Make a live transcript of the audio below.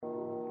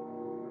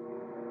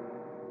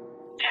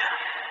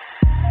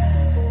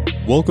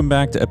Welcome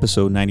back to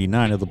episode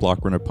 99 of the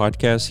Block Runner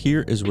podcast.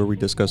 Here is where we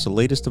discuss the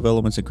latest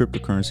developments in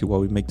cryptocurrency while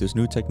we make this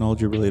new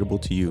technology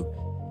relatable to you.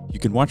 You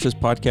can watch this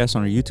podcast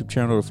on our YouTube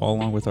channel to follow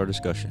along with our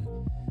discussion.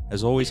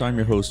 As always, I'm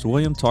your host,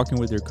 William, talking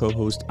with your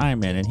co-host,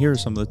 Ironman, and here are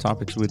some of the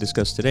topics we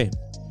discussed today.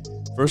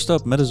 First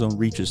up, MetaZone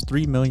reaches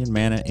 3 million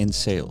mana in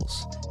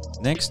sales.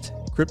 Next,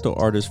 crypto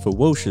artist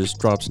Fewocious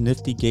drops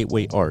nifty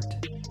gateway art.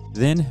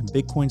 Then,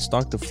 Bitcoin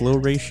stock-to-flow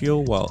ratio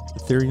while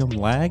Ethereum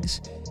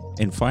lags.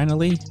 And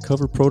finally,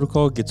 Cover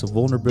Protocol gets a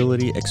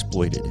vulnerability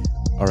exploited.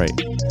 All right,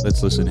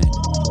 let's listen in.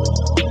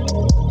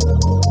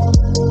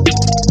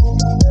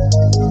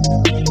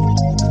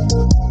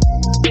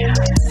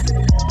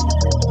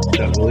 What's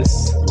up,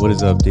 Willis? What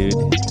is up, dude?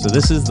 So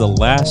this is the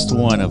last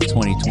one of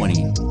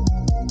 2020.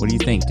 What do you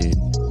think, dude?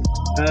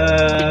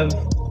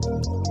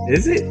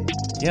 Is it?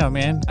 Yeah,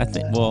 man. I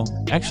think. Well,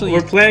 actually,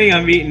 we're planning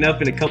on meeting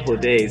up in a couple of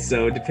days.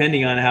 So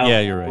depending on how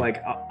you're right.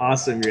 like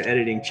awesome your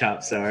editing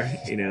chops are,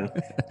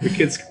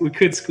 we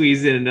could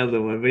squeeze in another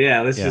one. But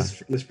yeah,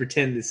 let's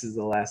pretend this is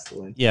the last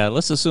one. Yeah,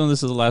 let's assume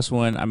this is the last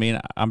one. I mean,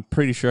 I'm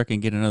pretty sure I can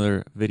get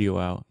another video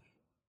out.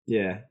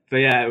 Yeah, but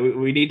yeah,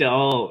 we need to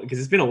all, because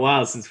it's been a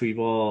while since we've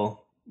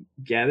all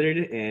gathered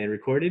and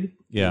recorded.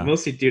 Yeah,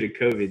 mostly due to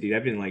COVID, dude.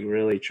 I've been like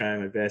really trying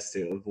my best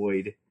to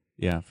avoid.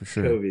 Yeah, for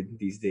sure. COVID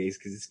these days,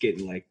 because it's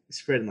getting like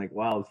spreading like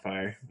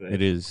wildfire. But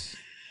it is.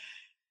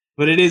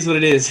 But it is what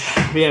it is.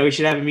 But yeah, we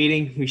should have a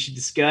meeting. We should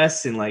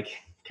discuss and like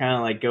kind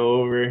of like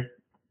go over,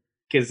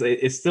 because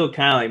it's still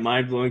kind of like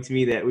mind blowing to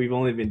me that we've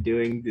only been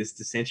doing this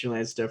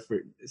decentralized stuff for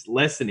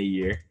less than a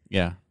year.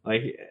 Yeah.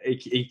 Like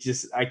it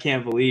just, I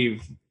can't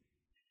believe.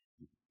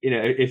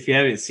 If you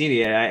haven't seen it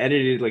yet, I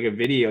edited like a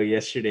video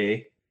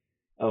yesterday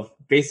of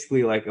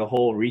basically like a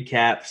whole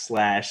recap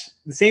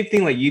 / the same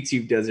thing like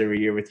YouTube does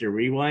every year with their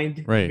rewind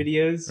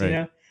videos.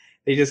 Right.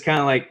 They just kind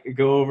of like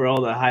go over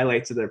all the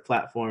highlights of their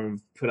platform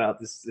and put out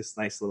this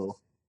nice little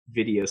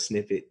video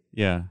snippet.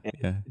 Yeah.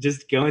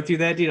 Just going through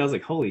that, dude, I was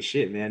like, holy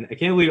shit, man. I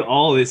can't believe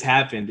all this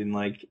happened in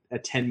like a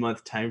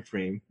 10-month time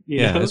frame.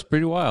 You know? It's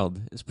pretty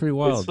wild. It's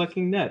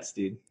fucking nuts,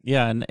 dude.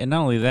 Yeah, and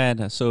not only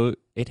that, so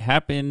it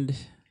happened,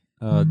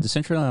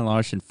 Decentraland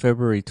launched in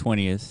February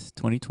 20th,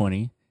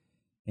 2020.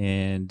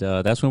 And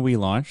that's when we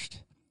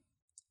launched.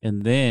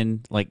 And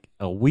then, like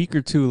a week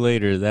or two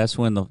later, that's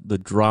when the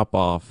drop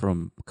off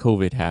from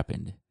COVID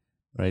happened,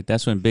 right?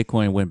 That's when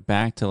Bitcoin went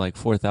back to like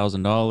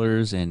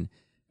 $4,000, and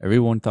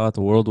everyone thought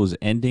the world was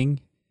ending.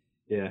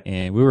 Yeah.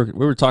 And we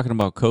were talking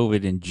about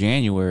COVID in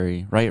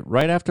January,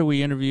 right after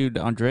we interviewed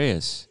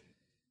Andreas.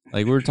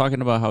 Like we were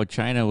talking about how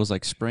China was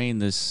like spraying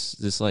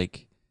this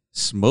like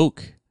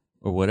smoke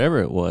or whatever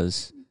it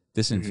was,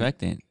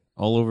 disinfectant.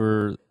 All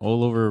over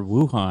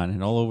Wuhan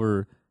and all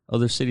over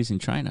other cities in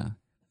China.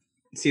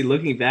 See,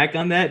 looking back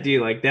on that,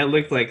 dude, like that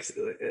looked like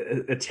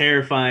a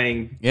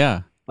terrifying,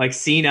 like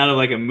scene out of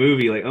like a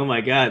movie. Like, oh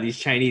my god, these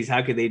Chinese,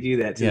 how could they do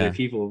that to their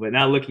people? But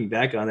now looking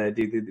back on that,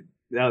 dude,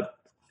 that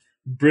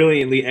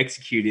brilliantly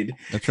executed.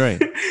 That's right.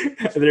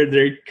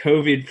 their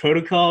COVID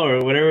protocol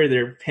or whatever,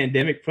 their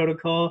pandemic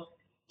protocol,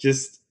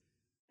 just.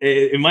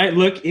 It might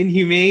look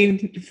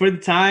inhumane for the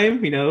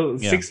time,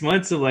 6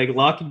 months of like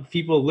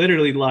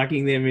literally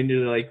locking them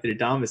into like their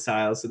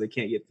domicile so they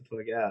can't get the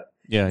fuck out.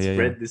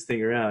 Spread this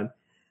thing around.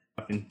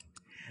 All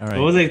right.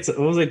 What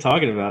was I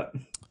talking about?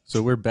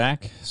 So we're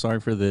back.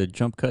 Sorry for the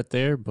jump cut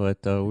there, but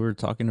we were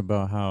talking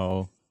about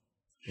how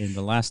in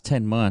the last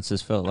 10 months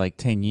this felt like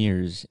 10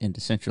 years in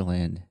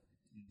Decentraland,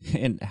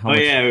 and how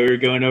we were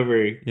going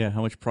over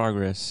how much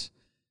progress.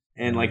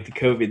 And like the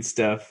COVID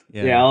stuff.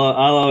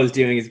 All I was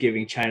doing is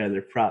giving China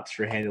their props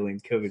for handling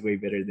COVID way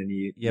better than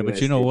you. Yeah,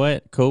 but you know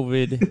what?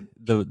 COVID,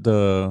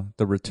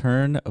 the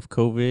return of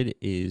COVID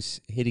is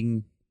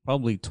hitting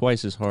probably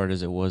twice as hard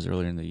as it was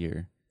earlier in the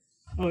year.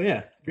 Oh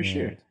yeah, for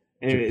sure.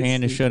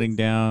 Japan is shutting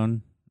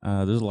down.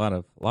 There's a lot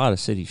of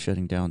cities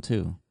shutting down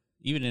too,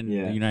 even in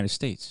the United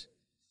States.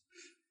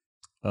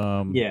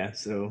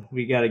 So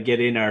we got to get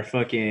in our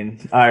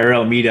fucking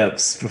IRL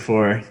meetups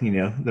before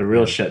the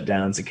real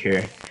shutdowns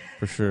occur.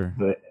 For sure.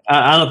 But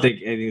I don't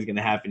think anything's going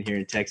to happen here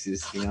in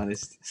Texas, to be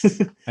honest.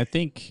 I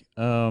think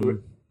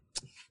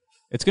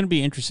it's going to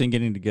be interesting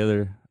getting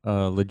together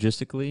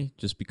logistically,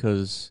 just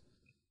because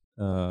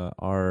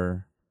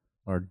our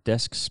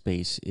desk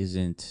space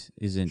isn't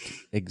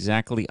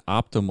exactly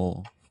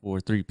optimal for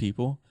 3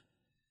 people.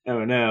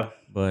 Oh, no.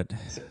 But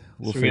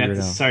we'll figure it out. So we have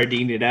to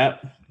sardine it out?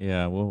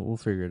 Yeah, we'll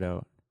figure it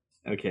out.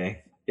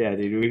 Okay. Yeah,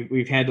 dude,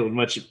 we've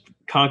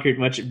conquered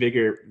much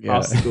bigger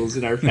obstacles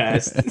in our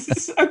past.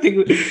 I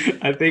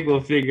think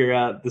we'll figure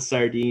out the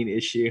sardine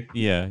issue.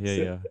 Yeah.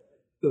 So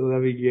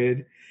that'll be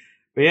good.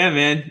 But yeah,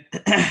 man.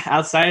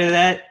 Outside of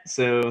that,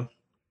 so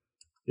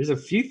there's a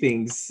few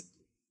things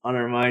on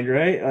our mind,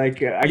 right?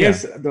 Like I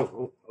guess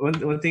the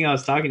one thing I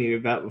was talking to you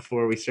about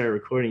before we started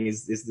recording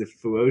is the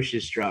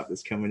Fewocious drop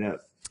that's coming up.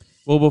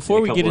 Well, before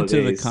we get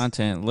into the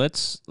content,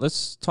 let's go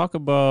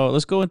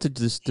into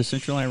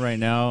Decentraland right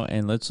now,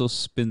 and let's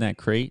spin that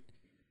crate.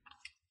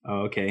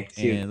 Oh, okay.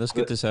 And let's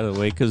get this out of the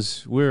way,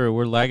 because we're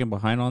lagging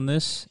behind on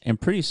this,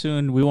 and pretty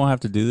soon we won't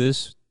have to do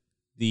this.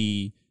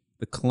 The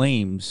the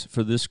claims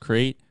for this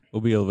crate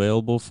will be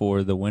available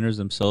for the winners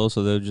themselves,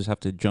 so they'll just have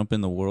to jump in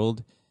the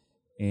world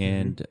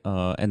and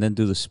then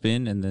do the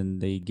spin, and then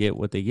they get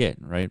what they get,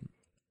 right?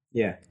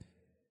 Yeah.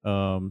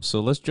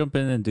 So let's jump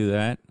in and do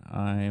that.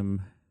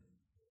 I'm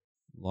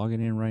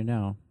logging in right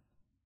now.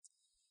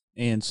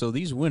 And so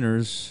these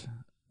winners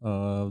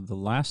of the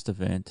last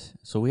event,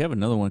 so we have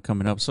another one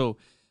coming up. So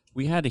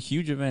we had a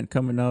huge event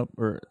coming up,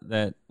 or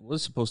that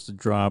was supposed to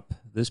drop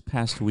this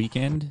past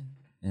weekend,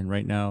 and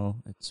right now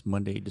it's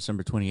Monday,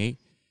 December 28th.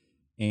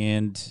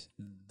 And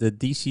the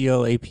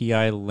DCL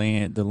API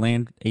the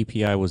land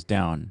API was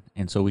down,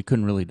 and so we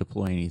couldn't really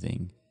deploy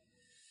anything.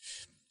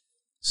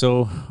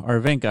 So our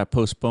event got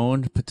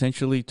postponed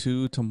potentially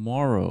to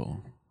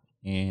tomorrow,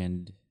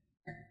 and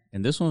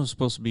this one was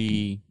supposed to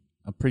be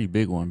a pretty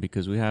big one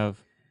because we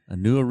have a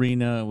new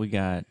arena, we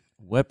got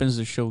weapons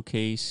to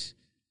showcase,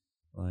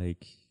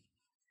 like.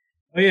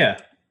 Oh yeah,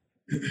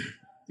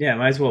 yeah.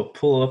 Might as well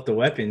pull up the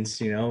weapons,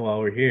 while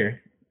we're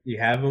here. You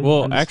have them.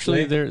 Well,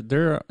 actually,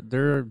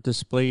 they're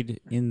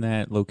displayed in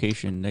that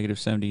location,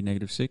 -70,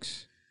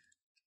 -6.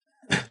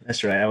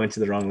 That's right. I went to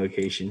the wrong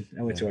location.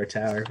 I went to our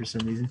tower for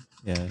some reason.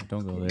 Yeah,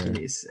 don't go there. Give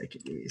me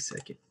a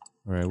second.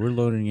 All right, we're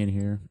loading in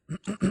here.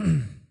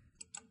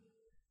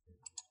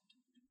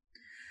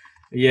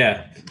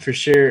 Yeah, for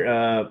sure.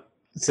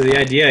 So the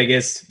idea, I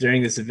guess,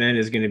 during this event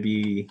is going to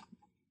be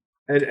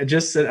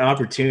just an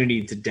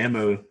opportunity to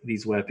demo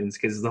these weapons,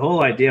 because the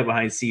whole idea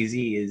behind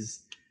CZ is,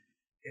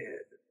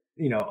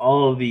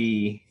 all of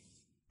the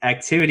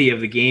activity of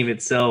the game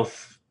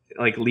itself,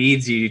 like,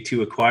 leads you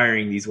to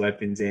acquiring these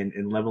weapons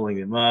and leveling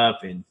them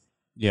up and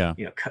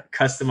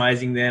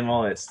customizing them,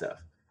 all that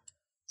stuff.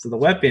 So the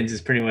weapons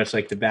is pretty much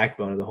like the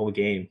backbone of the whole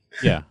game.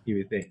 Yeah, you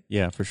would think.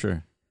 Yeah, for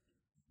sure.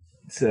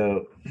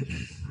 So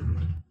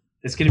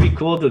it's going to be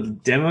cool to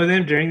demo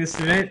them during this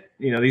event.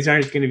 These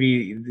aren't going to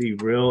be the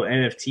real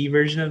NFT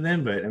version of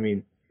them, but I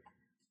mean,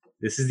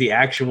 this is the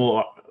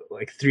actual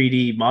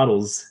 3D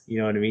models. You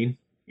know what I mean?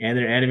 And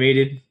they're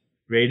animated,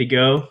 ready to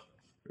go,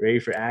 ready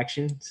for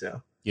action.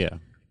 So yeah,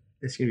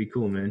 it's going to be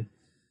cool, man.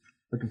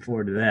 Looking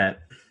forward to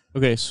that.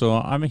 Okay, so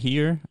I'm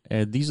here.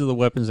 These are the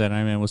weapons that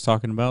Iman was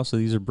talking about. So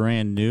these are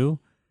brand new,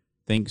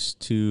 thanks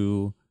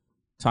to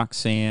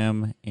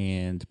Toxam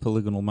and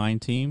Polygonal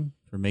Mind Team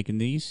for making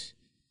these.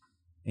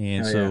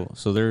 And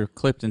so they're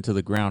clipped into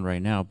the ground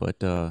right now.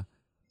 But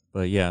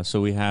yeah,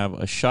 so we have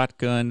a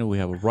shotgun, we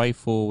have a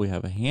rifle, we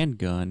have a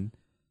handgun,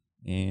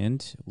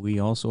 and we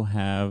also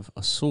have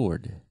a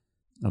sword,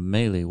 a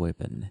melee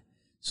weapon.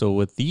 So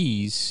with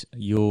these,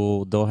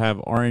 they'll have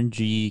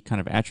RNG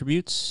kind of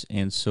attributes,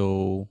 and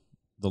so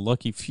the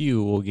lucky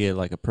few will get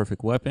like a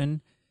perfect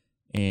weapon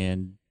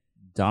and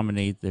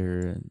dominate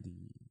their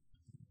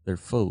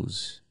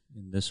foes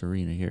in this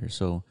arena here.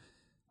 So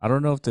I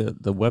don't know if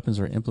the weapons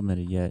are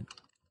implemented yet.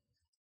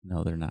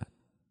 No, they're not.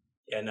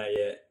 Yeah, not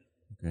yet.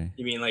 Okay.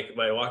 You mean like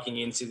by walking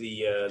into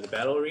the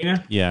battle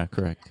arena? Yeah,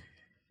 correct.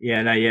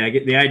 Yeah, no, yeah.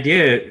 The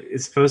idea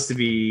is supposed to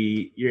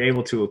be you're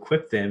able to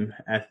equip them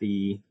at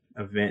the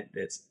event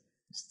that's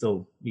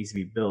still needs to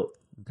be built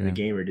in the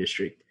gamer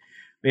district.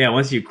 But yeah,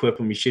 once you equip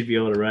them, you should be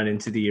able to run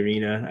into the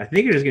arena. I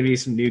think there's going to be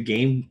some new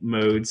game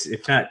modes,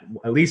 if not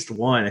at least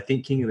one. I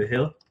think King of the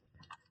Hill.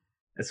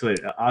 That's what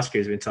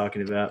Oscar's been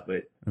talking about.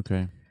 But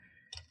okay.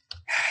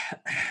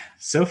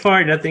 So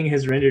far, nothing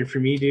has rendered for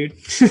me, dude.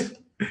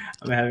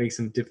 I'm having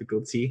some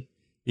difficulty.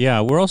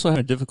 Yeah, we're also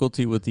having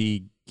difficulty with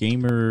the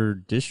gamer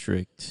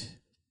district.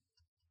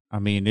 I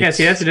mean,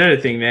 see, that's another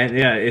thing, man.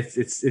 Yeah,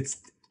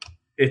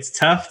 it's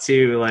tough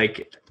to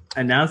like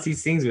announce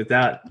these things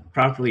without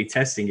properly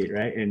testing it,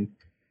 right? And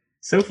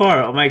so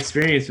far, my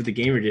experience with the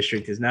gamer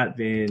district has not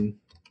been.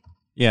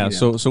 Yeah,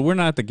 so we're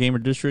not the gamer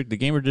district. The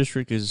gamer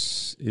district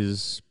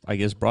is I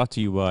guess brought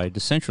to you by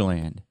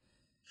Decentraland,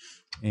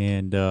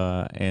 and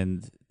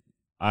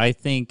I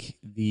think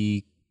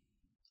the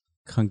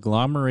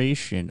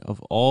conglomeration of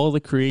all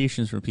the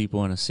creations from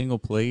people in a single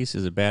place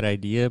is a bad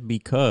idea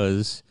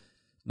because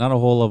not a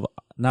whole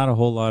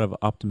lot of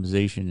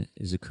optimization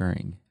is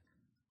occurring.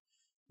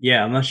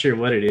 Yeah, I'm not sure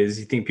what it is.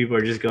 You think people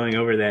are just going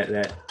over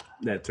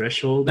that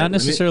threshold? Not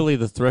necessarily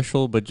the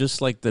threshold, but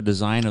just like the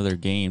design of their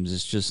games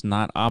is just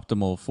not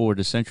optimal for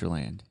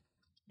Decentraland.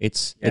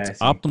 It's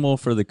optimal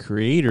for the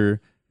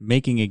creator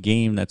making a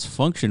game that's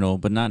functional,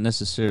 but not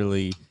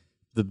necessarily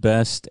the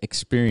best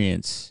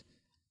experience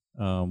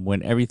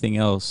when everything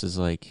else is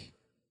like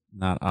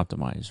not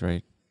optimized,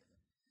 right?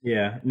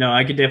 Yeah, no,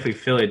 I could definitely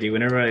feel it, dude.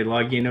 Whenever I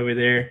log in over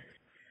there,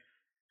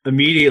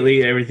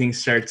 immediately everything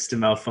starts to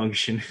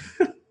malfunction.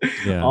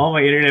 Yeah. All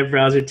my internet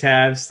browser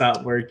tabs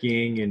stop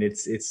working, and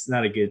it's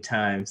not a good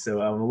time.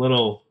 So I'm a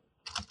little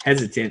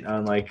hesitant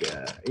on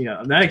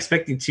I'm not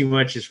expecting too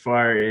much as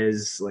far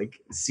as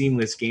like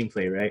seamless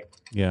gameplay, right?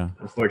 Yeah.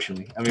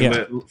 Unfortunately, I mean,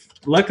 but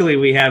luckily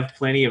we have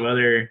plenty of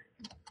other,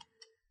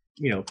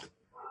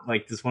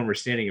 like this one we're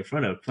standing in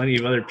front of, plenty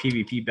of other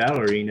PvP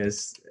battle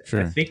arenas.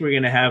 Sure. I think we're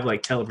gonna have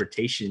like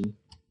teleportation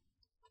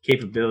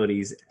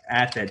capabilities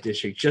at that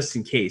district just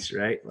in case,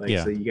 right?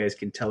 So you guys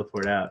can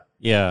teleport out.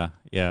 Yeah,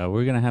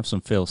 we're gonna have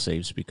some fail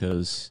safes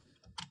because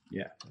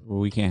Yeah. Well,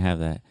 we can't have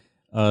that.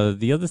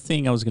 The other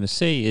thing I was going to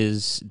say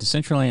is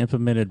Decentraland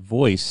implemented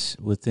voice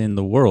within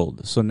the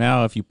world. So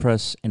now if you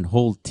press and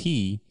hold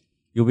T,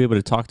 you'll be able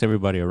to talk to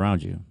everybody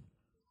around you.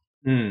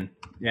 Yeah,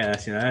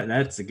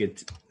 that's a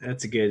good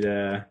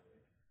update.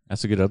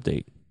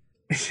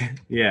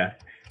 Yeah.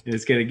 And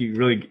it's gonna be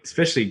really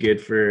especially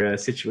good for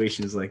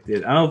situations like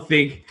this. I don't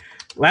think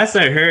last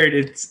I heard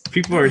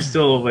people are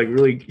still like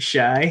really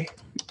shy.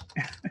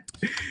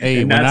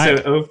 Hey, and not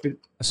so open.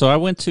 So I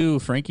went to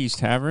Frankie's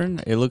Tavern.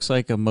 It looks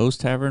like a Moe's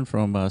Tavern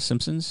from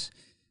Simpsons,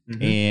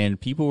 and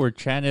people were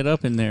chatting it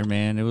up in there.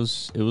 Man, it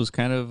was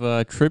kind of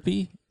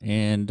trippy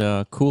and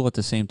cool at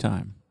the same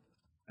time.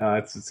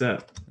 That's what's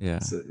up. Yeah.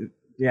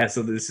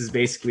 So this is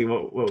basically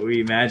what we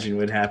imagined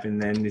would happen.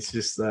 Then it's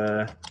just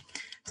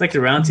it's like the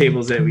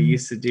roundtables that we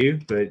used to do,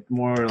 but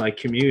more like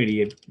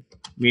community,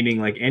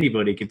 meaning like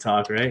anybody could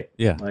talk, right?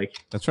 Yeah. Like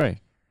that's right.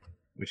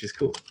 Which is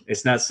cool.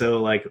 It's not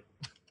so like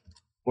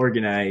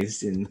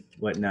organized and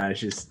whatnot.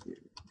 It's just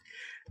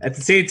at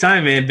the same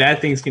time, man,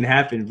 bad things can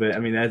happen, but I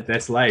mean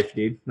that's life,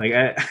 dude. Like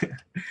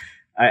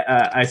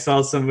I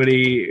saw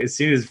somebody as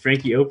soon as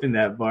Frankie opened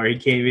that bar, he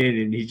came in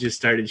and he just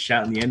started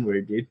shouting the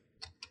N-word, dude.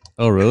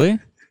 Oh, really?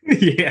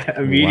 Yeah,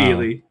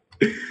 immediately.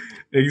 Wow.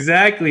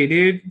 Exactly,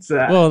 dude. So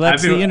well,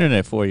 that's the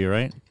internet for you,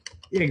 right?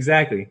 Yeah,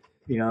 exactly.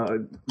 You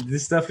know,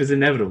 this stuff is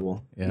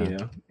inevitable. Yeah. You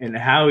know, and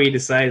how he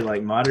decided to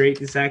like moderate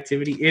this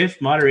activity,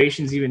 if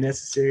moderation's even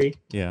necessary.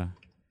 Yeah.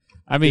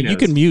 I mean, you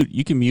can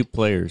mute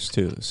players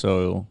too,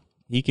 so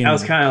he can. That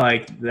was kind of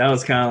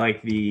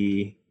like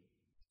the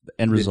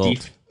end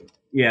result.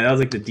 That was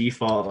like the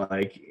default,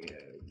 like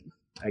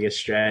I guess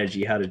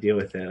strategy how to deal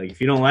with that. Like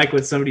if you don't like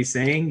what somebody's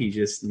saying, you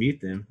just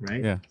mute them,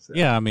 right? Yeah,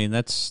 yeah. I mean,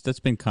 that's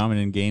been common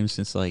in games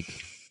since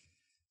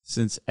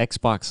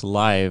Xbox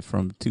Live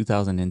from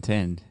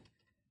 2010.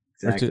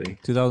 Exactly.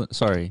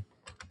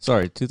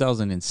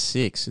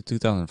 2006 to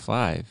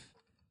 2005.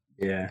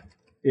 Yeah.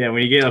 Yeah,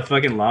 when you get a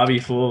fucking lobby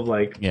full of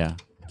like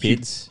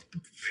kids,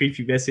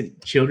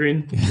 prepubescent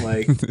children,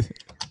 like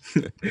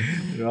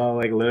they're all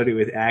like loaded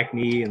with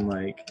acne and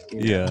like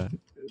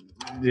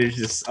there's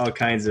just all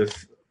kinds of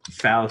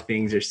foul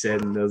things are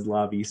said in those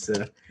lobbies. So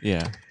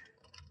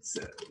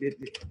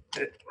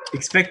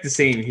expect the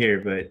same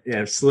here, but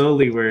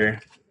slowly we're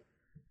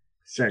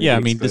starting. Yeah, I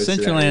mean,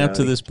 Decentraland up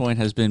to this point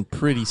has been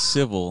pretty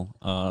civil,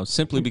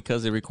 simply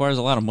because it requires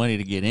a lot of money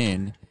to get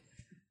in.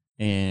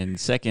 And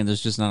second,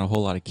 there's just not a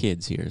whole lot of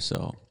kids here,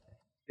 so.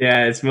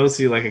 Yeah, it's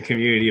mostly like a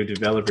community of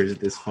developers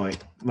at this point,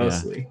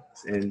 mostly.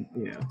 Yeah. And,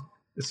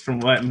 just from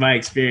what my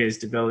experience,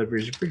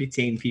 developers are pretty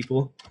tame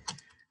people.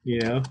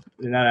 They're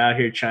not out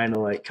here trying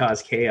to like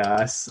cause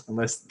chaos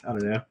unless, I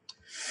don't know,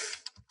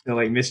 they're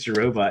like Mr.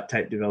 Robot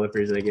type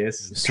developers, I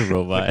guess. Mr.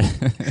 Robot.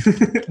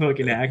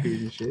 Fucking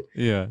hackers and shit.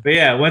 Yeah. But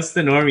yeah, once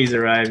the normies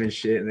arrive and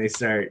shit and they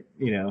start,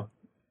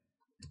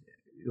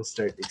 you'll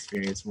start to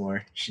experience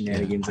more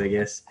shenanigans, I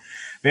guess.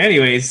 But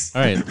anyways.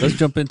 All right, let's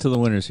jump into the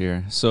winners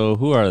here. So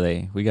who are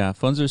they? We got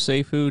Funzer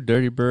Seifu,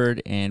 Dirty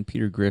Bird, and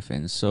Peter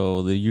Griffin.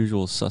 So the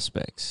usual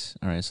suspects.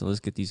 All right, so let's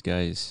get these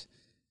guys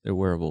their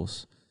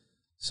wearables.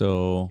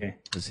 So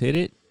let's hit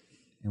it.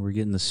 And we're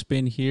getting the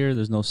spin here.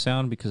 There's no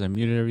sound because I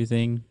muted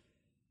everything.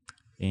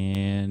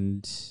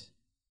 And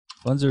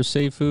Funzer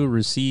Seifu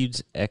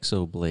receives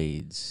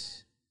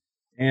Exoblades.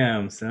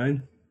 Damn,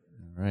 son.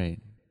 All right.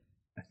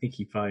 I think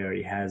he probably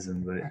already has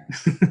them, but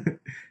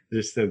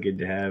they're still good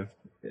to have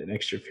an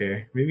extra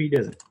pair. Maybe he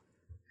doesn't.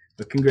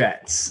 But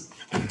congrats.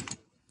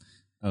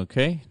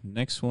 Okay,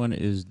 next one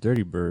is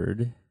Dirty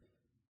Bird.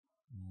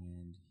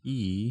 And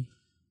he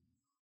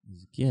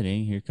is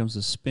getting, here comes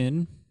the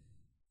spin.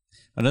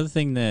 Another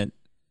thing that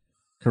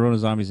Corona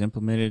Zombies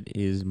implemented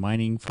is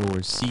mining for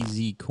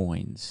CZ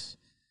coins.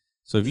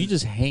 So if you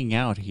just hang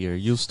out here,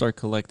 you'll start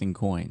collecting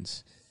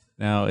coins.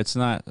 Now, it's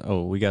not,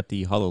 we got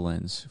the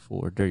HoloLens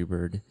for Dirty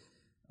Bird.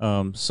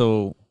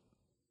 So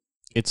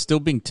it's still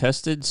being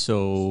tested,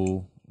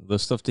 so the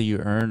stuff that you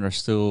earn are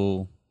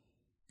still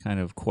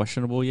kind of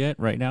questionable yet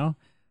right now,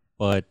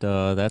 but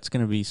that's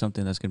going to be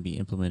something that's going to be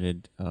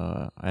implemented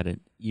at an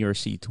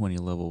ERC 20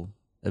 level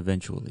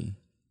eventually.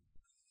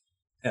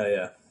 Hell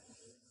yeah.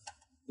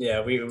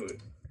 Yeah,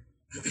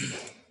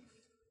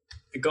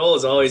 the goal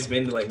has always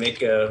been to like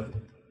make a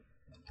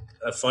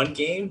fun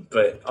game,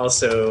 but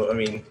also, I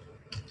mean,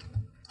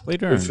 play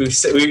to earn.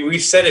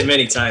 We've said it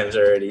many times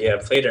already. Yeah,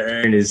 play to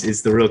earn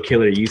is the real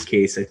killer use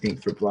case, I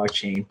think, for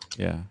blockchain.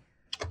 Yeah.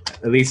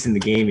 At least in the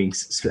gaming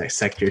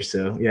sector.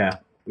 So, yeah,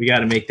 we got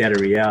to make that a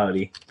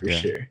reality for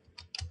sure.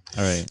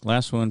 All right.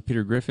 Last one,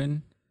 Peter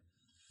Griffin.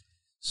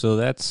 So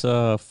that's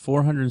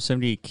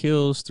 478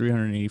 kills,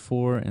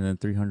 384, and then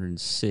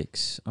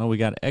 306. Oh, we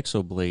got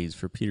Exoblades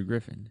for Peter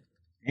Griffin.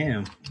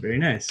 Damn. Very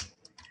nice.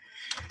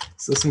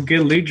 So some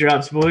good loot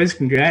drops, boys.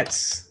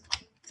 Congrats.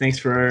 Thanks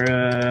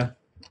for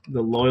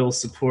the loyal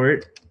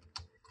support.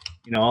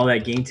 All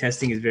that game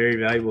testing is very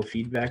valuable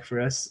feedback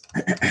for us.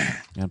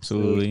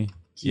 Absolutely.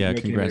 So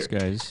congrats,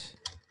 guys.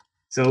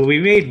 So we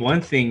made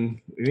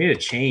a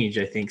change,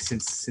 I think,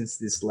 since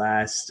this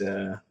last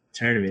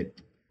tournament.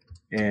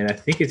 and I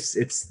think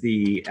it's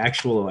the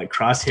actual like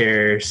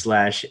crosshair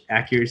 /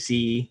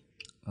 accuracy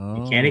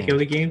mechanic of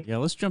the game. Yeah,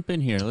 let's jump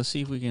in here. Let's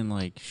see if we can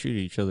like shoot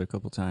at each other a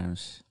couple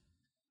times.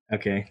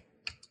 Okay.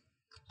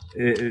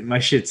 My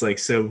shit's like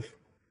so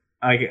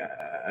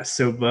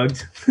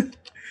bugged.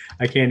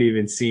 I can't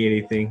even see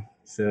anything.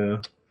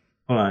 So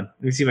hold on.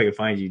 Let me see if I can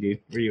find you, dude.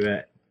 Where you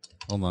at?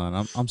 Hold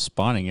on. I'm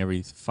spawning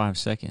every 5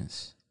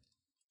 seconds.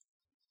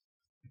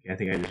 Okay, I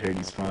think I just heard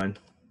you spawn.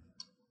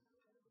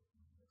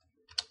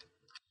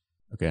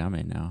 Okay, I'm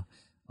in now.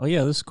 Oh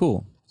yeah, this is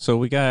cool. So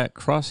we got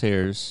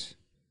crosshairs.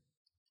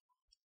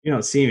 You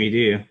don't see me, do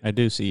you? I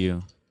do see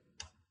you.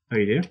 Oh,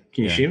 you do?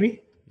 Can you shoot me?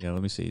 Yeah,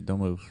 let me see. Don't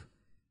move.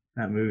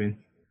 Not moving.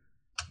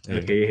 There.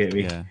 Okay, you hit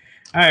me. Yeah.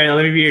 All right,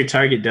 let me be your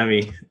target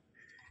dummy.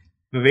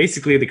 But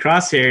basically, the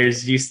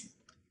crosshairs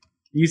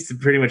used to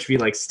pretty much be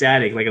like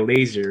static, like a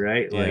laser,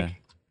 right? Yeah. Like,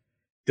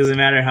 doesn't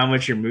matter how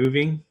much you're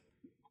moving.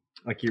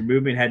 Like, your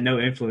movement had no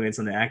influence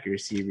on the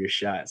accuracy of your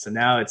shot. So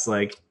now it's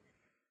like,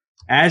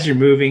 as you're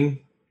moving,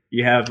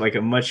 you have like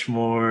a much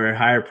more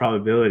higher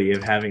probability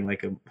of having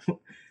like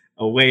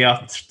a way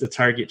off the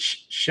target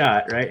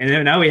shot, right? And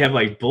then now we have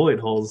like bullet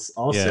holes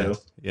also.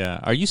 Yeah.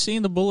 Are you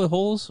seeing the bullet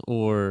holes,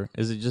 or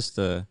is it just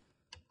the?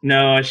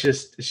 No, it's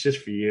just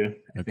for you,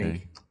 I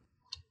think.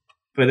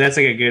 But that's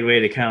like a good way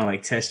to kind of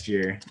like test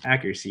your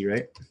accuracy,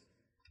 right?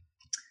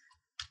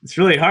 It's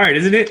really hard,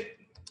 isn't it?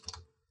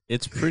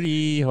 It's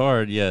pretty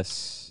hard,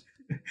 yes.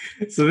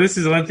 So this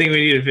is one thing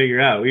we need to figure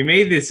out. We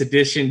made this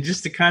edition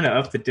just to kind of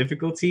up the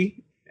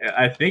difficulty.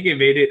 I think it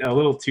made it a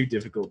little too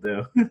difficult,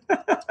 though.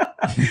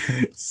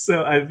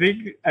 So I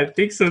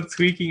think some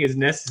tweaking is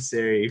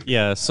necessary.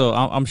 Yeah. So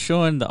I'm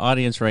showing the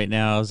audience right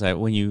now is that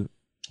when you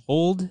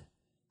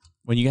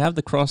have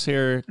the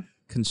crosshair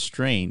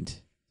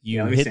constrained,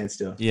 you let me stand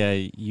still. Yeah,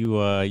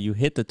 you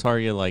hit the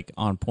target like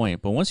on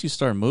point, but once you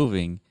start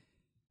moving,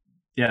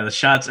 yeah, the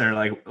shots are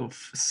like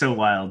so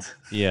wild.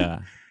 Yeah,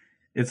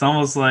 it's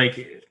almost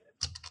like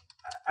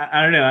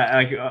I don't know.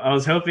 I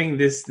was hoping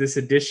this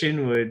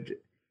edition would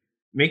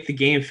make the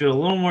game feel a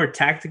little more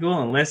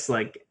tactical and less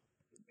like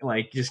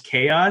just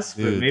chaos.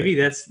 But maybe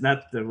that's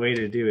not the way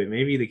to do it.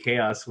 Maybe the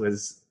chaos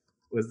was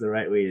the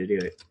right way to do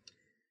it.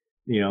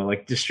 You know,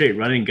 like just straight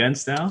run and gun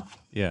style.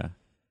 Yeah.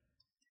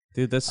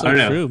 Dude, that's so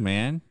true,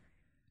 man.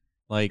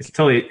 Like, it's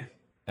totally.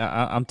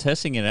 I'm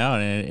testing it out,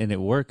 and it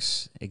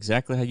works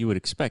exactly how you would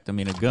expect. I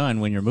mean, a gun,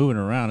 when you're moving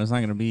around, is not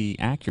going to be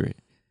accurate.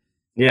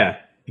 Yeah,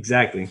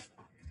 exactly.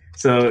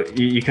 So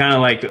you kind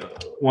of like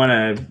want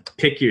to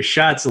pick your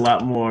shots a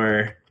lot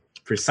more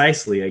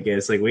precisely, I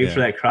guess. Like wait for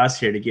that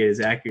crosshair to get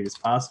as accurate as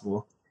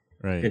possible,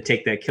 right? And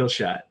take that kill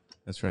shot.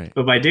 That's right.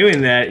 But by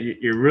doing that,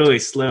 you're really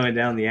slowing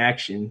down the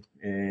action,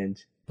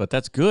 But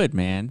that's good,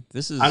 man.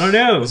 I don't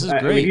know. This is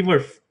great.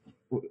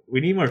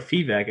 We need more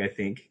feedback, I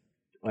think.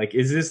 Like,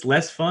 is this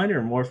less fun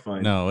or more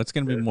fun? No, it's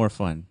going to be more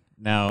fun.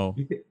 Now,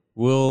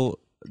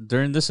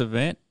 during this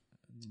event,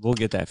 we'll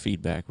get that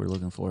feedback we're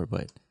looking for,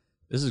 but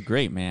this is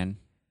great, man.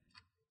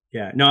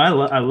 Yeah. No,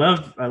 I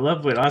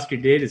love what Oscar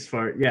did as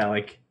far,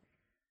 like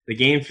the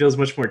game feels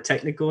much more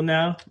technical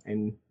now.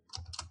 And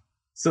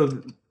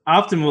so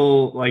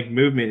optimal like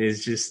movement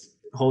is just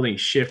holding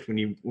shift when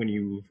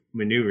you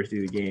maneuver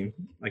through the game.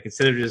 Like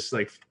instead of just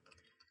like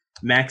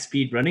max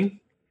speed running,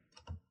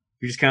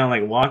 you're just kind of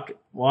like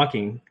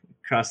walking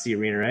across the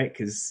arena, right?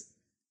 Because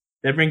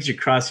that brings your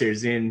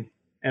crosshairs in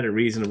at a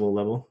reasonable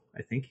level,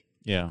 I think.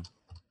 Yeah.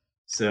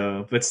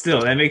 So, but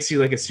still, that makes you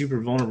like a super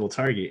vulnerable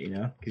target, you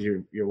know, because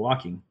you're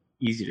walking,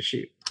 easy to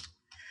shoot.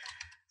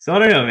 So I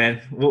don't know,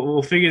 man.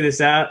 We'll figure this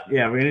out.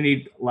 Yeah, we're gonna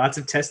need lots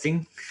of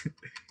testing.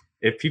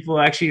 If people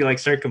actually like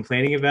start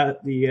complaining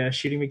about the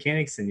shooting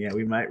mechanics, then yeah,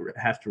 we might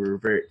have to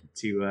revert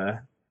to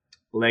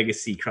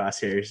legacy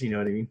crosshairs. You know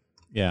what I mean?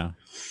 Yeah.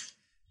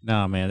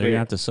 No, man, they're gonna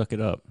have to suck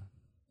it up.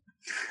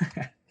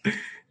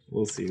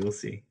 We'll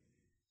see.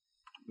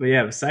 But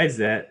yeah, besides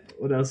that,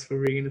 what else were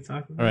we going to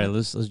talk about? All right,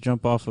 let's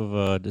jump off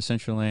of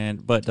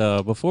Decentraland. But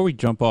before we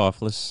jump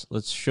off,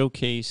 let's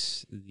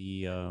showcase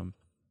the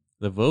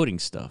voting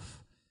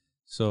stuff.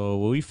 So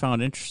what we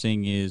found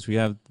interesting is we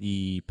have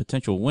the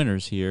potential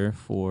winners here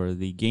for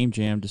the Game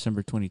Jam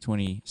December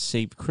 2020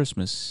 Saved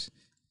Christmas.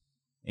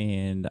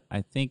 And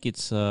I think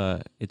it's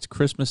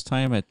Christmas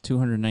time at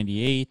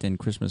 298 and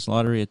Christmas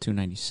Lottery at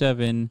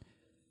 297.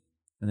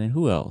 And then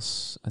who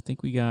else? I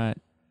think we got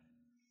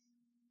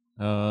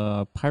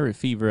Pirate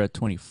Fever at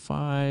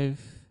 25.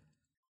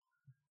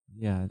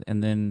 Yeah,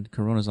 and then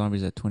Corona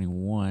Zombies at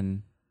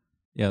 21.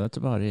 Yeah, that's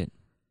about it.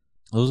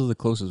 Those are the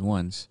closest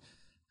ones.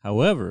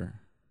 However,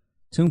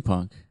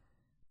 Toonpunk,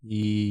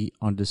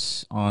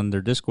 on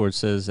their Discord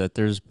says that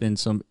there's been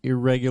some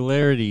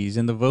irregularities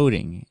in the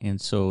voting, and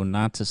so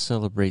not to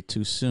celebrate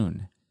too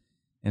soon.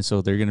 And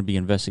so they're going to be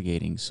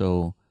investigating.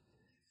 So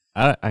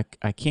I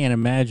can't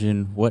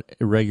imagine what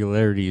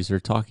irregularities they're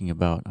talking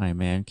about,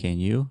 man. Can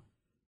you?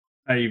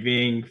 Are you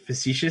being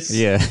facetious?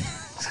 Yeah.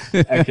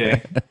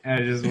 Okay.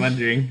 I was just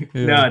wondering.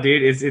 Yeah. No,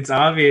 dude, it's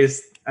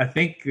obvious. I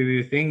think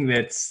the thing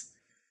that's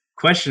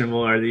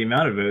questionable are the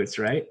amount of votes,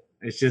 right?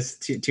 It's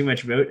just too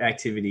much vote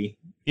activity.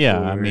 Yeah,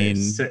 I mean,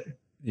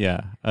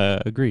 Yeah,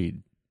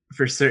 agreed.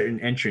 For certain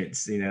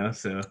entrants, you know.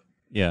 So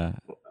yeah,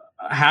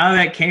 how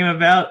that came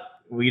about,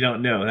 we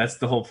don't know. That's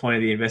the whole point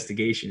of the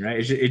investigation,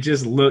 right? It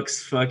just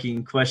looks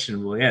fucking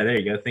questionable. Yeah, there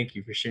you go. Thank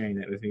you for sharing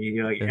that with me.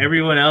 You know, like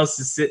everyone else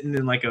is sitting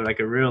in like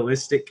a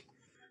realistic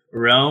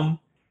realm,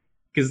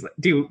 because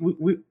dude,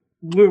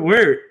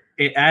 we're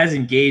as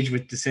engaged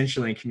with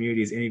Decentraland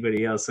community as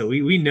anybody else, so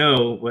we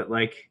know what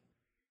like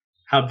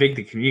how big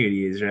the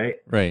community is, right?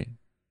 Right.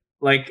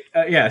 Like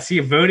see,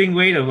 a voting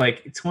weight of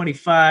like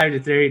 25 to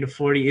 30 to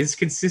 40 is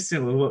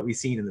consistent with what we've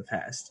seen in the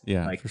past.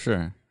 Yeah, like for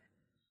sure.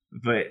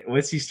 But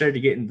once you start to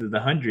get into the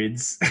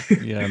hundreds,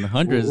 yeah, in the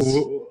hundreds,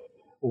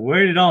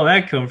 where did all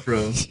that come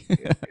from?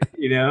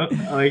 You know,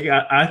 like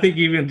I think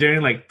even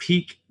during like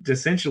peak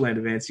Decentraland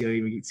events, you don't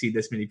even see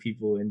this many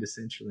people in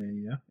Decentraland.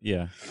 You know.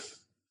 Yeah.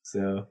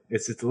 So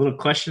it's a little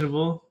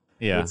questionable.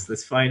 Yeah.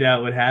 Let's find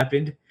out what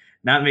happened.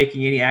 Not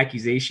making any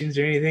accusations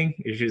or anything.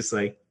 It's just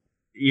like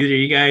either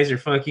you guys are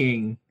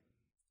fucking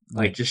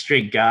like just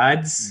straight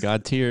gods,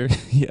 god tier,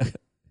 yeah,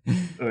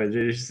 or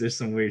there's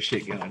some weird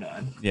shit going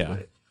on. Yeah.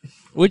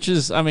 Which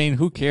is, I mean,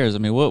 who cares? I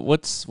mean,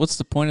 what's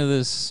the point of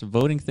this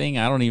voting thing?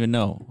 I don't even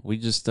know. We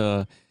just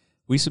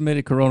we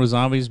submitted Corona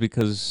Zombies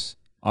because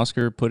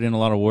Oscar put in a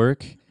lot of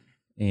work,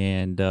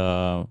 and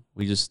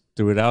we just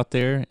threw it out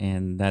there,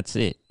 and that's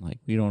it. Like,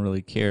 we don't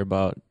really care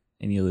about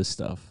any of this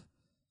stuff.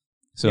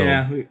 So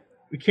yeah,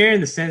 we care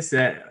in the sense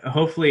that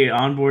hopefully it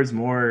onboards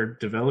more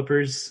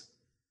developers,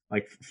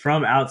 like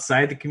from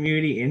outside the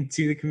community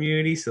into the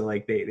community. So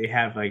like they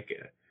have like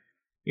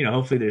you know,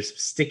 hopefully there's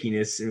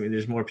stickiness and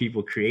there's more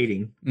people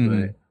creating.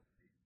 Mm-hmm. But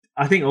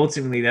I think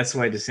ultimately that's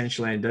why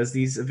Decentraland does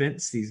these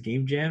events, these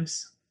game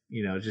jams,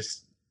 you know,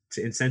 just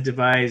to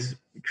incentivize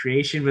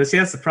creation. But see,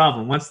 that's the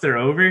problem. Once they're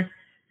over,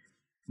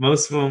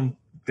 most of them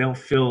don't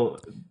feel,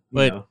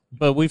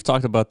 but we've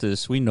talked about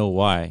this. We know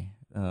why.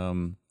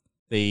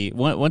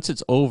 Once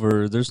it's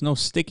over, there's no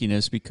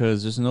stickiness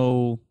because there's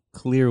no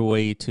clear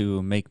way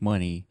to make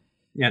money.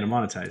 Yeah, to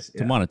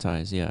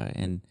monetize. Yeah.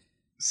 And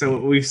so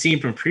what we've seen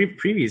from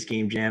previous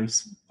game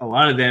jams, a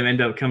lot of them end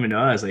up coming to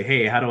us like,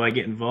 hey, how do I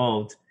get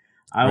involved?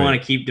 I want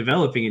to keep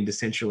developing in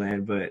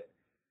Decentraland, but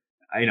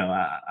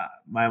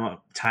my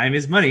time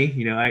is money.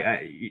 You know,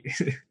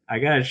 I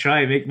gotta try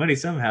and make money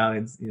somehow.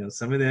 And you know,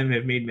 some of them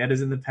have made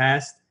metas in the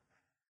past.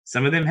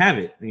 Some of them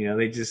haven't. You know,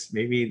 they just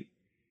maybe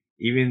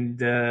even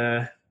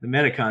the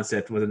meta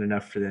concept wasn't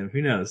enough for them.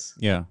 Who knows?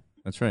 Yeah,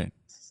 that's right.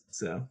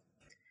 So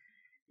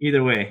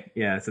either way,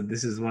 yeah. So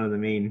this is one of the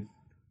main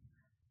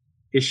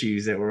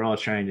issues that we're all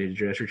trying to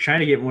address. We're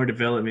trying to get more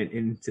development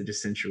into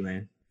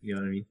Decentraland. You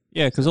know what I mean?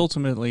 Yeah, because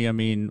ultimately, I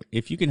mean,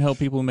 if you can help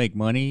people make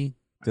money,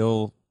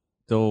 they'll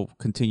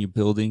continue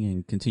building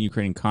and continue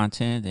creating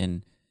content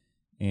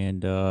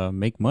and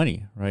make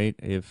money, right?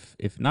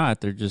 If not,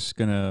 they're just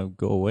gonna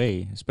go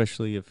away.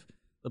 Especially if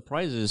the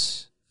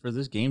prizes for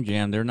this game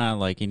jam, they're not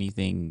like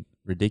anything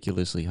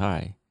ridiculously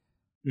high.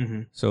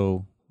 Mm-hmm.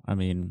 So, I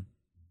mean,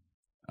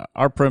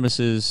 our premise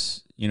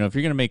is, you know, if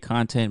you're gonna make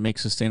content, make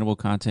sustainable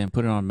content,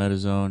 put it on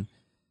MetaZone.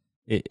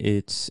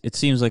 It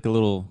seems like a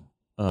little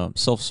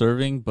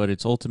self-serving, but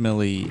it's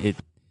ultimately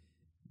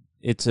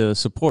it's a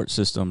support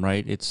system,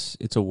 right?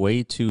 It's a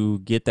way to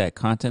get that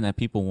content that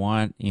people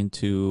want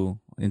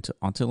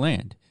onto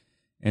land.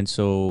 And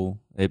so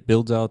it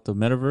builds out the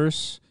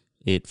metaverse,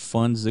 it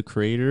funds the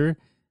creator,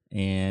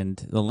 and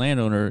the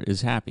landowner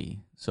is happy.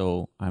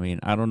 So, I mean,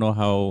 I don't know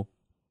how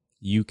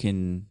you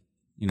can,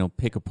 you know,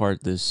 pick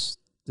apart this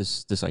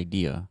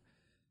idea.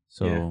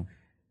 So, yeah.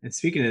 And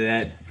speaking of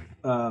that,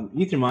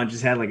 Ethermon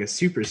just had like a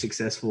super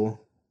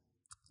successful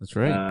that's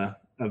right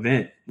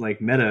event, like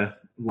meta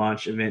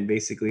launch event.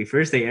 Basically,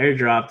 first they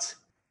airdropped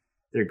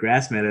their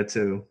grass meta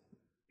to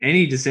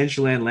any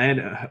Decentraland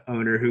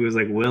landowner who was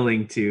like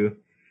willing to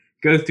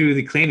go through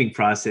the claiming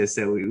process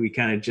that we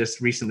kind of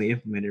just recently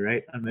implemented,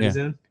 right, on MetaZone.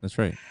 Yeah, that's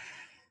right.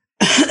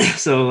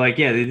 So like,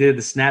 yeah, they did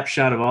the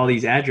snapshot of all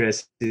these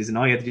addresses, and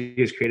all you have to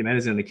do is create a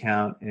MetaZone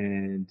account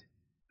and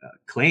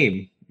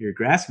claim your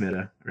grass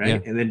meta,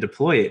 right? Yeah. And then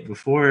deploy it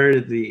before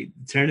the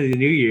turn of the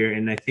new year.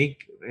 And I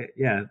think,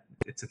 yeah,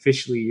 it's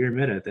officially your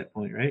meta at that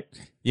point, right?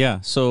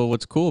 Yeah. So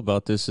what's cool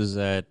about this is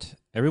that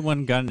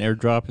everyone got an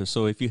airdrop.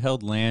 So if you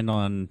held land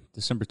on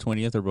December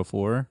 20th or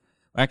before,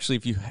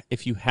 actually,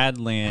 if you had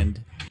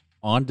land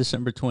on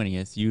December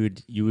 20th,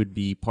 you would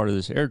be part of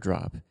this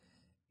airdrop.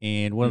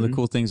 And one of the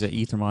cool things that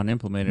Ethermon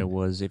implemented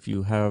was if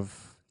you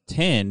have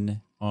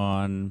 10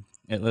 on,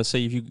 let's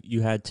say if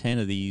you had 10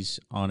 of these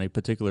on a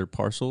particular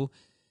parcel,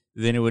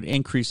 then it would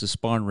increase the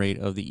spawn rate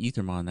of the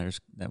Ethermon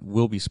that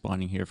will be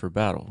spawning here for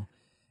battle.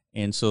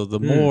 And so the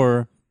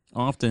more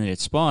often it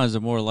spawns,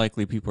 the more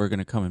likely people are going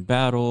to come and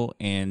battle.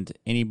 And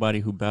anybody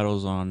who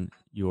battles on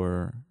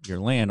your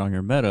land, on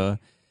your meta,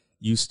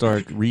 you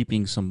start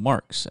reaping some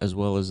marks as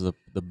well as the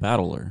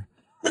battler.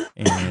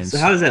 And so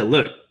how does that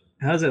look?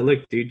 How does that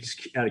look, dude?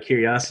 Just out of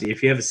curiosity,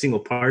 if you have a single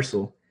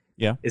parcel,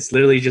 yeah, it's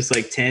literally just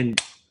like 10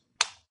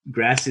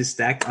 grasses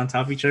stacked on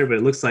top of each other, but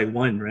it looks like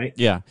one, right?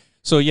 Yeah.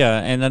 So yeah,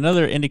 and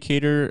another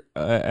indicator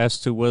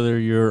as to whether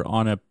you're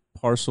on a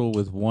parcel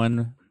with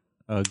one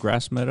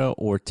grass meta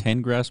or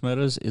 10 grass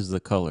metas is the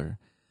color.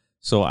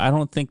 So I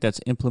don't think that's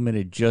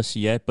implemented just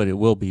yet, but it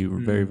will be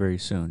very, very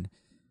soon.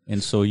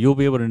 And so you'll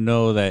be able to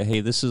know that, hey,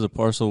 this is a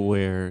parcel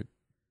where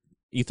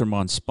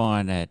Ethermon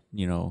spawn at,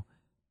 at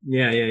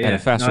a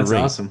faster rate. That's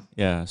awesome.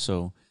 Yeah,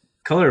 so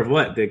color of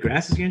what? The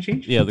grass is going to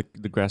change? Yeah,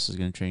 the grass is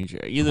going to change.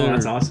 Either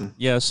that's awesome.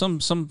 Yeah,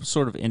 some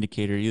sort of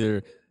indicator,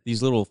 either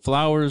these little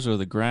flowers or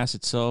the grass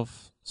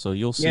itself. So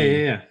you'll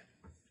see. Yeah.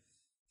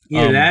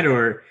 Either that,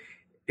 or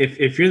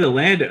if you're the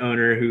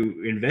landowner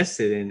who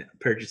invested in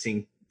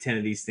purchasing 10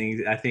 of these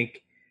things, I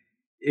think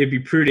it'd be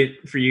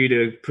prudent for you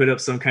to put up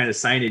some kind of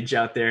signage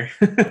out there.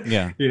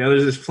 Yeah.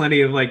 There's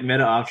plenty of like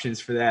meta options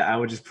for that. I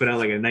would just put out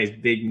like a nice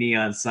big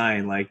neon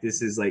sign, like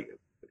this is like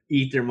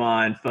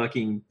Ethermon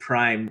fucking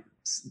prime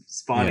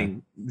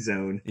spawning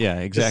zone. Yeah,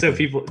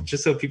 exactly.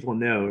 Just so people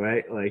know,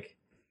 right? Like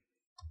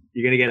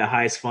you're gonna get a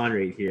high spawn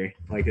rate here.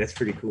 Like that's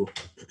pretty cool.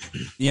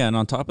 Yeah, and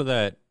on top of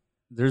that,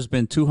 there's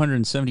been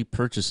 270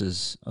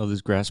 purchases of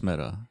this grass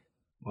meta.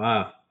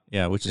 Wow.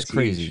 Yeah, which is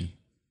crazy. Huge.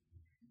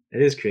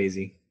 It is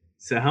crazy.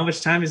 So how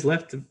much time is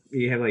left?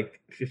 You have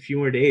like a few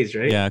more days,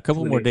 right? Yeah, a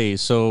couple more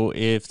days. So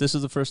if this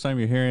is the first time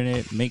you're hearing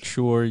it, make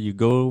sure you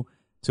go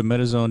to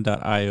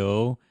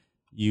metazone.io,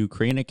 you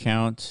create an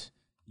account,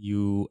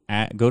 you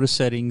go to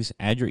settings,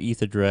 add your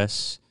ETH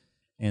address,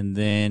 and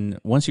then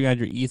once you add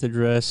your ETH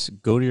address,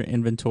 go to your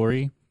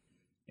inventory,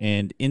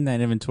 and in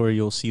that inventory,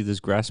 you'll see this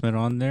grass meta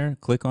on there.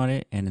 Click on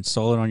it and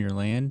install it on your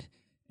land,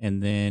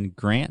 and then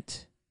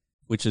grant,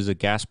 which is a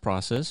gas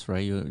process,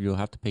 right? You'll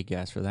have to pay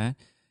gas for that.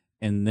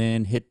 And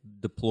then hit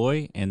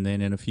deploy, and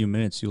then in a few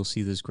minutes you'll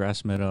see this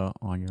grass meta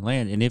on your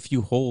land. And if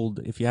you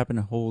happen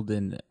to hold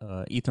an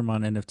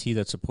Ethermon NFT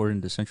that's supported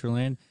in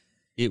Decentraland,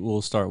 it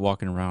will start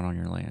walking around on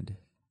your land.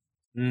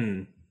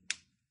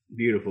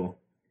 Beautiful.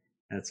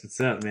 That's what's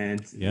up,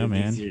 man. Yeah,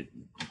 man.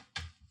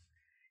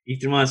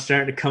 Ethermon's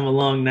starting to come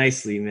along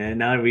nicely, man.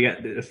 Now we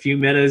got a few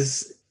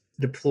metas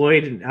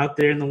deployed and out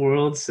there in the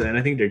world, and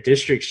I think their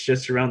district's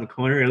just around the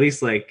corner, or at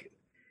least like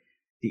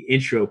the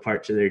intro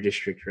part to their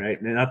district, right?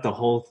 And not the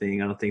whole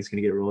thing. I don't think it's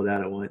going to get rolled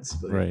out at once.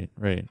 But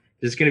right.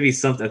 There's going to be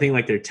something. I think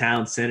like their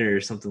town center or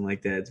something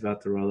like that. It's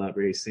about to roll out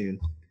very soon.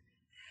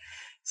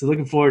 So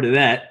looking forward to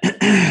that.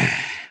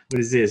 What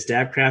is this?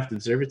 Dabcraft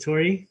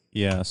Observatory?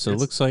 Yeah. So it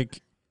looks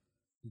like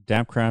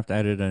Dabcraft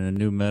added a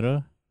new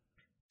meta.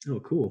 Oh,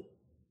 cool.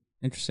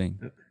 Interesting.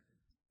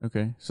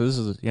 Okay. So this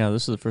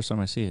is the first time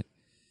I see it.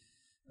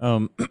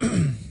 All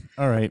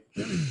right.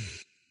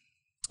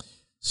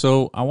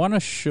 So I want to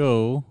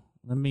show.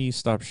 Let me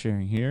stop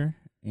sharing here,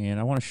 and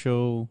I want to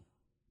show.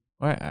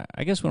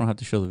 I guess we don't have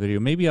to show the video.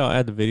 Maybe I'll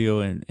add the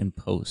video in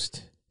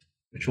post.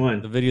 Which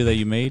one? The video that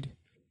you made.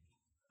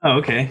 Oh,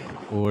 okay.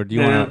 Or do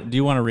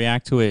you want to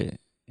react to it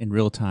in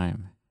real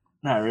time?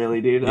 Not really,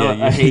 dude.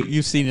 Yeah,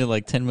 you've seen it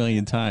like 10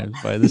 million times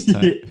by this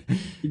time.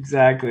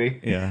 Exactly.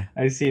 Yeah,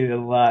 I've seen it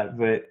a lot,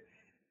 but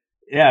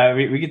yeah,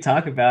 we could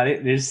talk about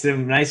it. There's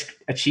some nice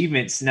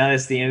achievements. Now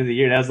that's the end of the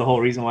year. That was the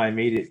whole reason why I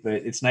made it, but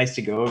it's nice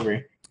to go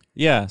over.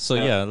 Yeah, so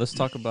let's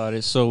talk about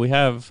it. So we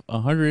have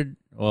 100,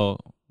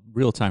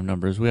 real-time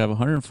numbers. We have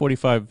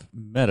 145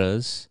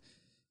 metas,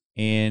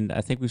 and I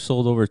think we've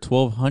sold over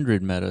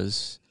 1,200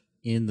 metas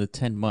in the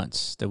 10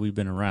 months that we've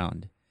been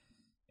around.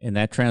 And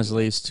that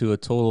translates to a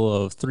total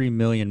of 3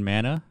 million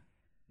mana,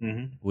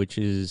 which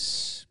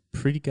is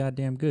pretty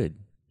goddamn good.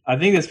 I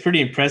think that's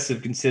pretty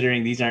impressive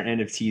considering these aren't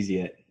NFTs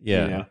yet.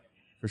 Yeah,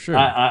 for sure.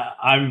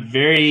 I'm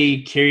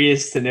very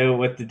curious to know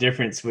what the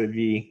difference would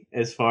be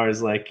as far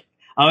as like,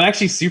 I'm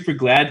actually super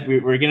glad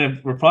we're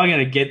probably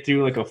gonna get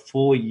through like a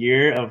full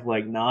year of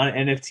like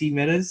non-NFT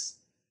metas,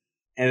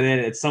 and then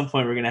at some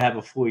point we're gonna have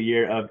a full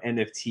year of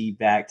NFT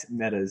backed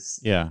metas.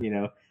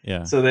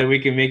 Yeah, so that we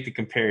can make the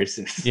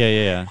comparison.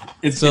 Yeah.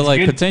 It's like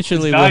good.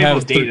 Potentially we'll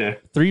have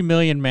 3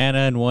 million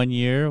mana in 1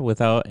 year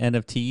without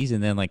NFTs,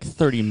 and then like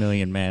 30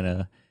 million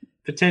mana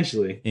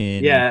potentially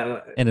in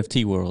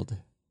NFT world.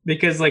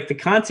 Because like the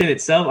content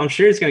itself, I'm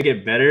sure it's gonna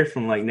get better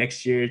from like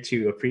next year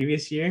to a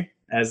previous year,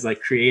 as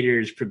like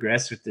creators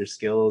progress with their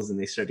skills and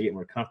they start to get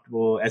more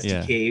comfortable,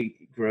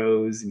 SDK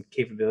grows and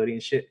capability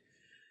and shit.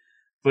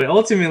 But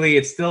ultimately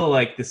it's still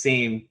like the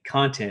same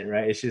content,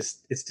 right?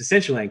 It's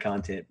Decentraland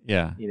content.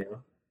 Yeah.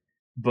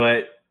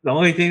 But the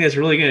only thing that's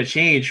really going to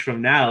change from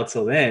now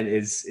till then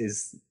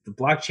is the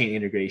blockchain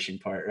integration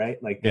part,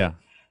 right? Like,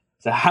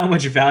 so how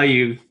much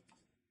value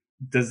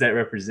does that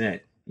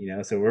represent?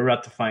 So we're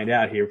about to find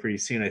out here pretty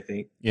soon, I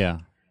think. Yeah.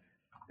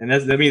 And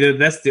that's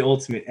the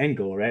ultimate end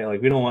goal, right?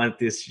 Like we don't want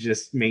this to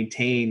just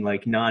maintain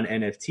like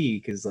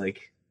non-NFT, because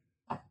like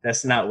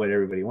that's not what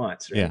everybody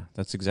wants, right? Yeah,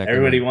 that's exactly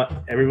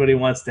everybody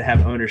wants to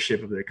have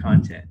ownership of their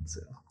content. So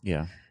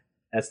yeah,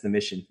 that's the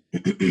mission.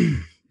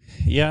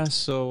 Yeah.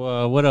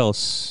 So what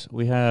else?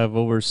 We have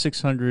over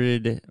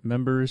 600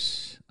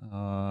 members.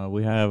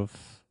 We have,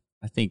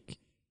 I think,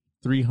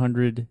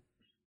 300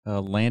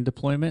 land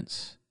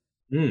deployments,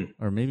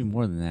 or maybe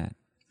more than that.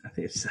 I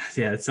think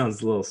it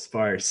sounds a little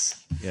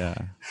sparse. Yeah.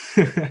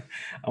 I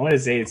want to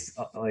say it's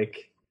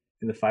like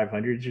in the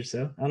 500s or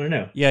so. I don't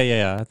know.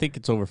 Yeah. I think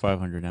it's over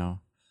 500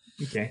 now.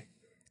 Okay.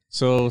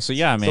 So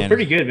yeah, man. So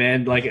pretty good,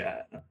 man. Like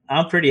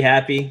I'm pretty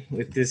happy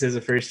with this as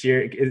a first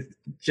year.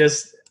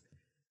 Just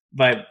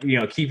by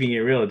keeping it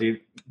real,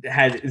 dude.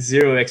 Had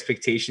zero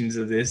expectations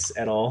of this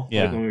at all.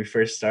 Yeah. Like when we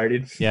first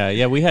started.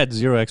 Yeah, we had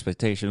zero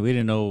expectation. We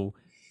didn't know,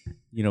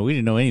 we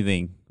didn't know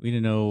anything. We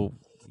didn't know,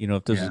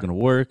 if this was going to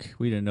work.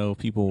 We didn't know if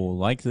people will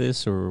like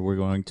this or we're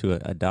going to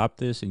adopt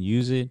this and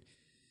use it.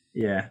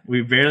 Yeah,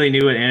 we barely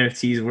knew what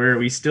NFTs were.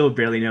 We still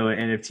barely know what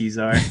NFTs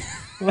are.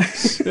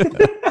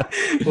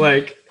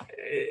 Like,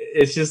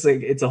 it's just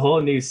like it's a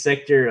whole new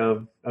sector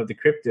of the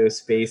crypto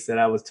space that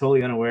I was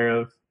totally unaware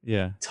of.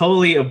 Yeah,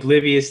 totally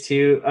oblivious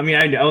to. I mean,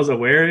 I was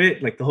aware of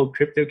it, like the whole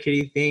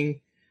CryptoKitty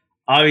thing.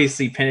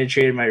 Obviously,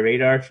 penetrated my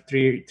radar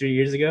 3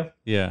 years ago.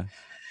 Yeah,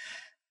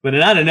 but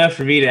not enough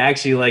for me to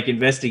actually like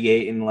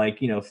investigate and like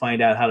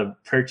find out how to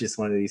purchase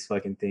one of these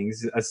fucking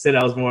things. I said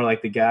I was more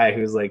like the guy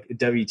who's like,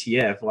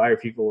 WTF? Why are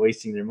people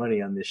wasting their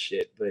money on this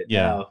shit? But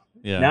now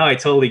I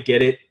totally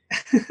get it.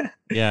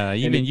 Yeah,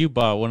 even you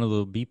bought one of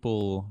the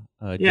Beeple.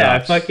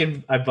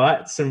 I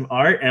bought some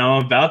art, and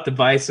I'm about to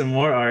buy some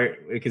more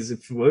art because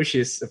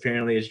Fewocious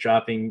apparently is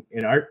dropping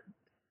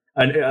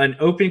an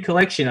open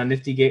collection on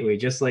Nifty Gateway,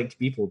 just like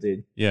Beeple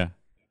did. Yeah,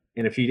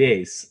 in a few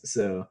days.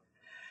 So,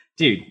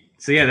 dude.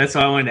 So yeah, that's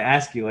why I wanted to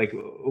ask you. Like,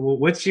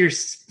 what's your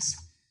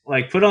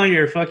put on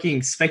your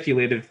fucking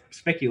speculator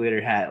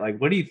hat. Like,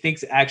 what do you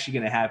think's actually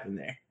going to happen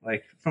there?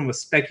 Like, from a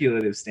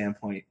speculative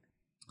standpoint.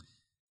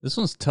 This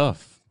one's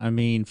tough. I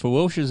mean,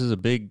 Fewocious is a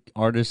big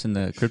artist in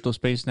the crypto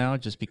space now,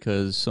 just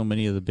because so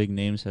many of the big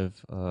names have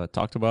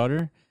talked about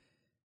her.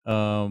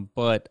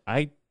 But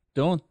I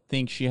don't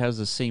think she has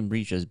the same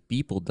reach as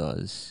Beeple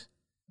does,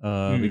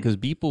 because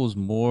Beeple's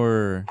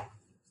more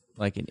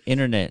like an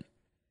internet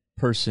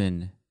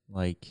person,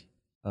 like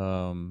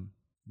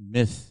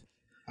myth.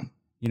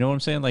 You know what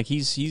I'm saying? Like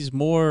he's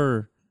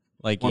more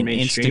like more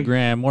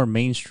Instagram, more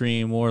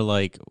mainstream, more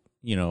like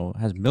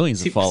has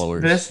millions of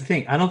followers. But that's the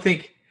thing. I don't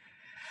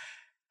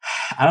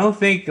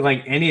think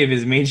like any of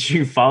his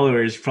mainstream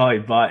followers probably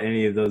bought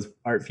any of those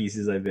art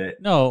pieces. I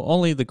bet. No,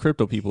 only the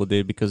crypto people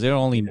did, because they're the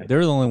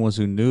only ones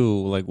who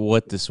knew like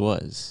what this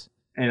was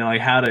and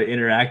like how to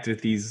interact with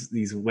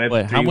these web.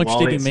 But how much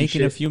did he make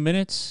in a few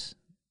minutes?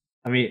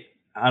 I mean,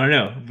 I don't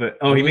know, but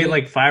he made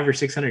like $500,000 or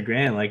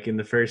 $600,000 like in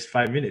the first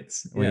 5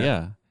 minutes. Well,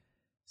 yeah.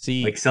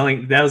 See, like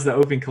selling, that was the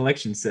open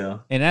collection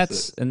sale, and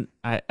and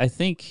I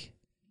think.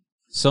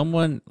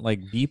 Someone like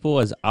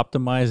Beeple, as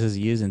optimized as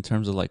he is in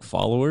terms of like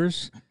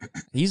followers,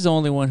 he's the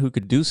only one who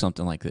could do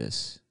something like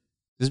this.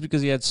 Just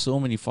because he had so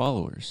many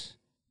followers.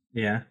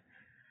 Yeah.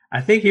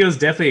 I think he was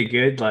definitely a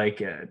good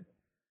to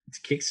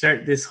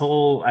kickstart this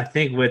whole, I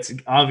think what's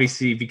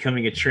obviously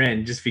becoming a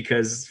trend just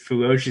because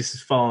Fewocious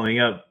is following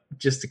up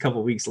just a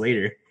couple weeks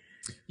later.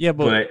 Yeah,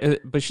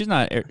 but she's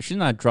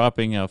not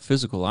dropping a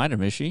physical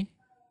item, is she?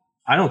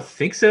 I don't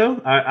think so.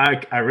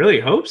 I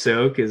really hope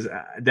so, because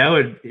that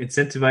would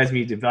incentivize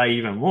me to buy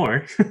even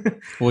more.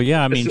 Well,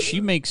 yeah, I mean, she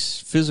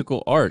makes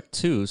physical art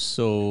too,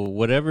 so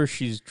whatever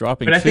she's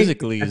dropping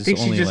physically is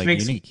only like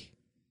unique.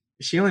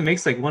 She only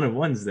makes like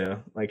one-of-ones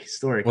though, like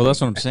historically. Well,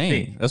 that's what I'm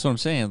saying. That's what I'm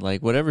saying.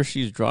 Like whatever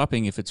she's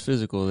dropping, if it's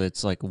physical,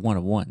 it's like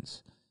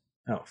one-of-ones.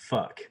 Oh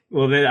fuck!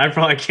 Well, then I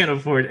probably can't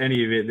afford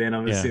any of it. Then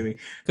I'm assuming,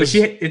 but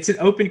it's an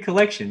open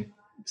collection,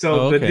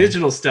 so the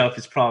digital stuff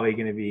is probably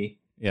going to be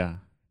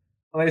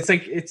Well,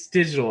 it's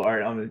digital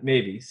art,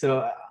 maybe.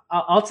 So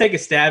I'll take a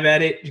stab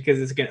at it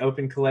because it's an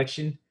open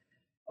collection.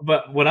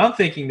 But what I'm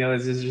thinking though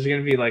is there's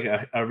going to be like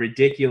a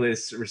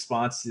ridiculous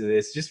response to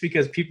this, just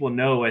because people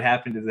know what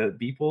happened to the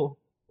Beeple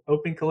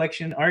open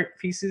collection art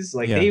pieces.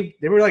 Like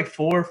they were like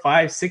 4,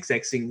 5,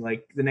 6xing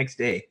like the next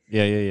day.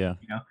 Yeah.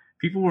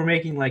 People were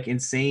making like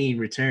insane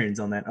returns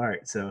on that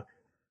art. So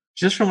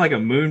just from like a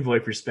Moon Boy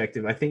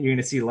perspective, I think you're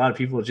going to see a lot of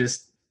people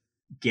just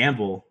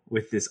gamble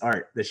with this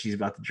art that she's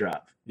about to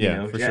drop.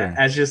 For sure.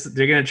 As just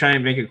they're gonna try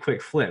and make a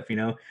quick flip.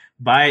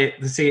 Buy it.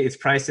 Let's say it's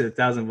priced at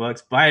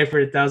 $1,000. Buy it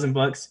for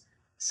 $1,000.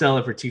 Sell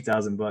it for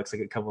 $2,000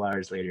 like a couple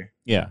hours later.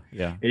 Yeah.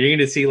 And you're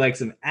gonna see like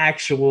some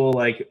actual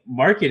like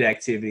market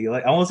activity,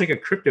 like almost like a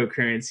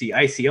cryptocurrency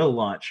ICO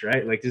launch,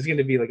 right? Like there's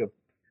gonna be like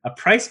a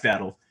price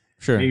battle.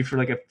 Sure. Maybe for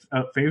like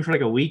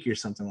a week or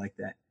something like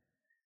that.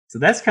 So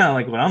that's kind of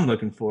like what I'm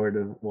looking forward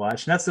to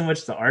watch. Not so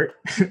much the art.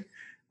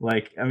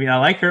 Like, I mean, I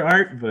like her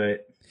art,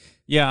 but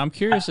yeah, I'm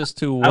curious as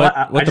to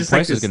what the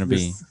price is going to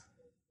be.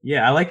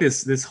 Yeah, I like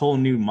this whole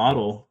new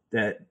model,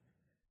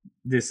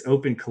 this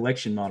open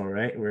collection model,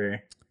 right?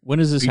 When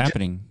is this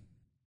happening?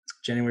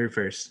 January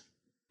 1st.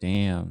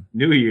 Damn.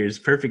 New Year's,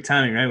 perfect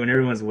timing, right? When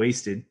everyone's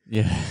wasted.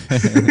 Yeah.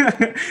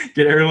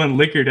 Get everyone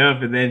liquored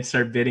up and then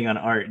start bidding on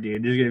art,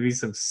 dude. There's gonna be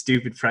some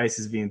stupid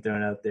prices being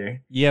thrown out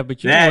there. Yeah,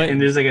 but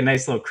and there's like a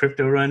nice little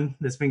crypto run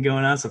that's been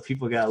going on, so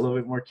people got a little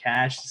bit more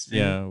cash to spend.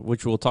 Yeah,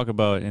 which we'll talk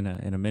about in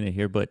a minute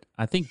here. But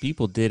I think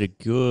people did a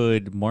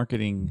good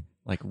marketing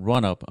like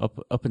run up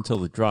until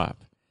the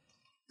drop.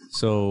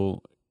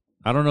 So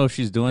I don't know if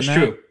she's doing that.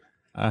 True.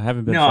 I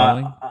haven't been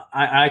following.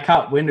 I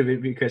caught wind of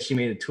it because she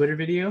made a Twitter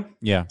video.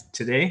 Yeah.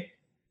 Today.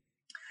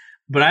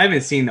 But I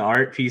haven't seen the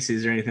art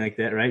pieces or anything like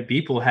that, right?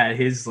 Beeple had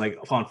his like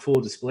on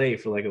full display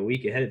for like a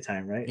week ahead of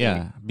time, right?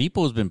 Yeah,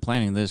 Beeple's been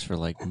planning this for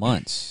like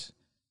months.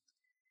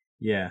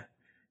 Yeah.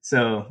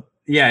 So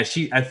yeah,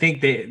 I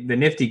think the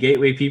Nifty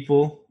Gateway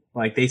people,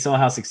 like they saw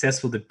how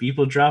successful the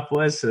Beeple drop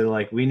was, so they're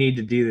like, we need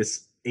to do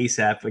this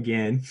ASAP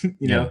again.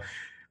 you know,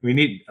 we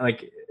need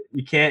like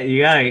you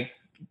gotta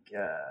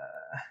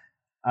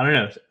I don't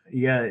know,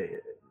 you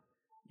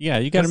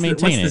gotta maintain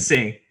what's it. The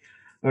saying?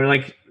 Or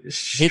like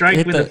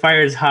strike when the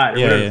fire is hot,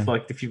 or whatever the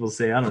fuck the people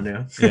say. I don't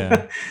know.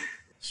 Yeah,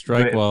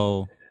 strike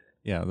while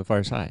the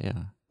fire's hot.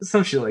 Yeah,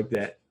 some shit like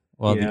that.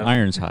 Well, the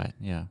iron's hot.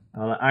 Yeah,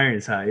 the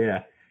iron's hot.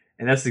 Yeah,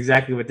 and that's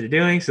exactly what they're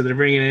doing. So they're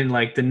bringing in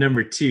like the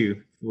number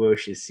 2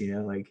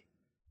 Fewocious. Like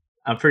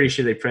I'm pretty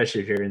sure they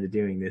pressured her into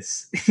doing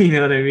this. You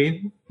know what I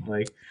mean?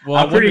 Like,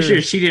 well, I'm pretty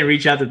sure she didn't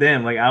reach out to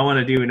them. Like, I want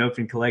to do an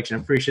open collection.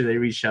 I'm pretty sure they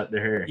reached out to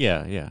her.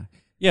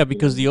 Yeah,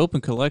 because the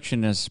open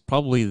collection is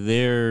probably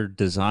their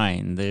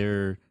design,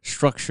 their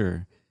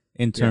structure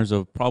in terms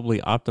of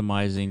probably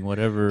optimizing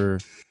whatever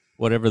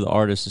the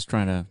artist is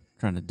trying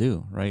to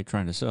do, right?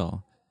 Trying to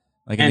sell.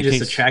 Like, and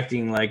just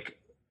attracting like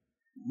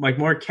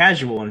more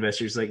casual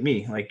investors like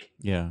me. Like,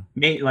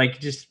 like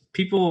just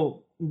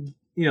people,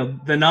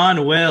 the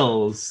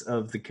non-whales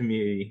of the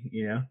community,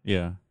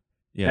 Yeah.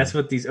 That's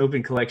what these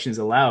open collections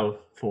allow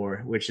for,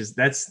 which is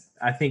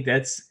I think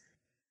that's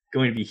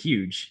going to be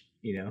huge,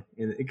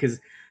 because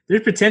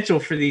there's potential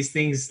for these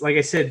things. Like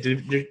I said,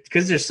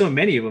 because there's so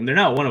many of them, they're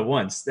not one of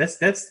ones.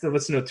 That's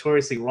what's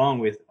notoriously wrong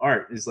with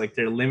art, is like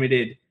they're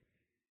limited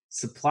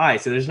supply.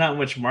 So there's not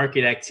much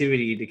market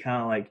activity to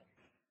kind of like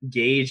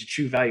gauge a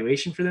true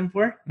valuation for them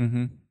for.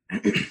 Mm-hmm.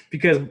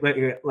 Because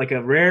like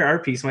a rare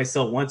art piece might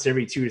sell once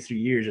every 2 or 3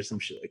 years or some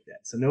shit like that.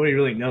 So nobody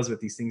really knows what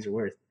these things are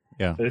worth.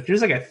 Yeah. But if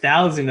there's like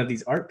 1,000 of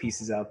these art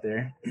pieces out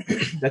there,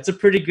 that's a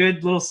pretty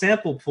good little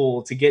sample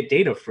pool to get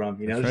data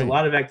from. There's a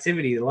lot of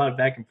activity, a lot of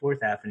back and forth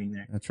happening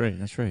there. That's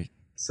right.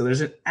 So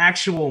there's an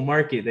actual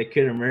market that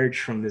could emerge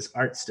from this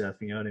art stuff.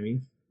 You know what I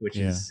mean? Which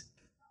is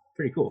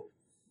pretty cool.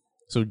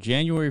 So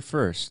January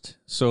 1st.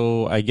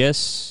 So I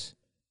guess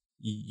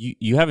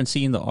you haven't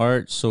seen the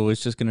art, so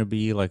it's just gonna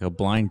be like a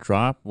blind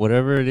drop.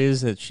 Whatever it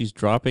is that she's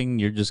dropping,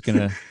 you're just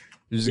gonna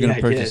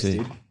purchase it.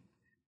 Dude.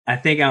 I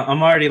think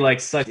I'm already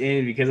like sucked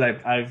in because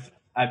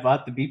I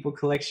bought the Beeple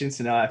collection,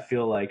 so now I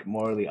feel like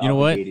morally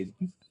obligated.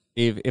 Know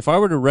what? If I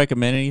were to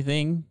recommend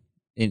anything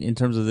in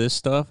terms of this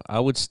stuff, I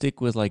would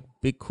stick with like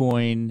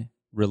Bitcoin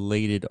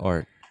related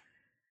art.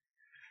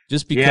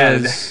 Just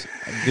because,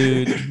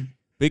 dude,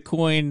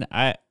 Bitcoin,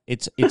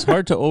 it's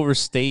hard to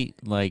overstate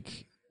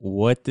like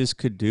what this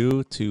could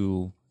do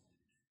to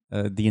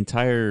the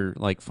entire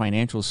like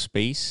financial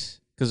space.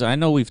 Because I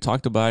know we've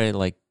talked about it,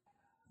 like,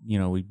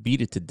 we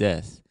beat it to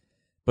death.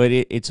 But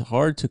it's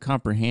hard to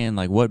comprehend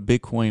like what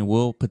Bitcoin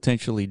will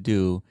potentially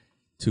do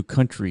to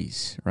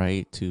countries,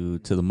 right? To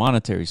the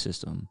monetary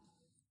system.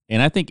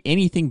 And I think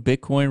anything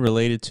Bitcoin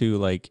related to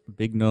like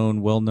big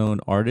known,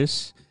 well-known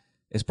artists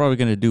is probably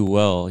going to do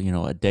well,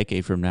 a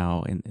decade from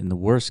now in the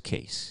worst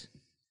case.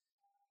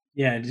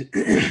 Yeah,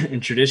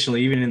 and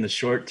traditionally, even in the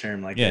short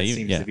term, like that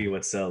seems to be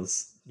what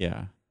sells.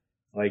 Yeah.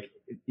 Like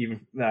even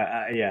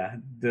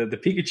the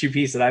Pikachu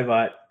piece that I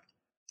bought,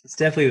 it's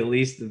definitely the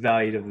least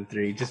valued of the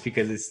 3, just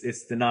because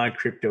it's the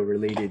non-crypto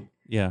related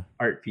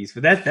art piece.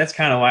 But that's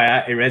kind of why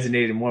it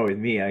resonated more with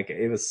me. Like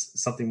it was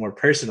something more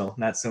personal,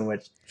 not so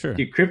much. Sure.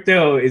 Dude,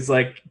 crypto is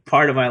like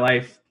part of my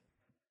life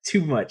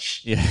too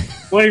much. Yeah.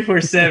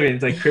 24/7,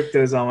 it's like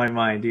crypto's on my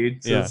mind,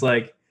 dude. So it's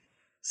like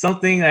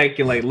something I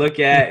can like look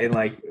at and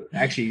like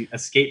actually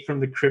escape from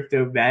the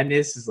crypto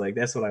madness is like,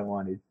 that's what I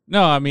wanted.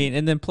 No, I mean,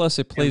 and then plus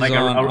it plays like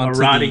on a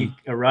rotting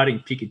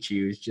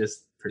Pikachu is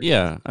just perfect.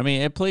 Yeah, I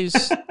mean, it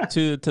plays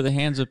to the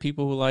hands of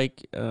people who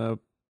like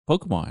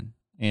Pokemon,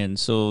 and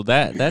so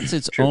that's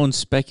its own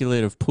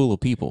speculative pool of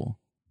people.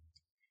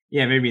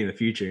 Yeah, maybe in the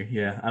future.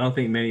 Yeah, I don't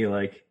think many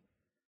like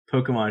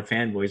Pokemon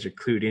fanboys are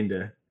clued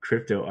into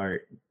crypto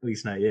art, at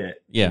least not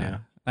yet. Yeah,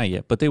 not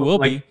yet, but they will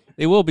be.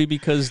 They will be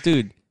because,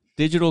 dude,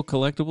 digital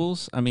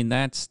collectibles. I mean,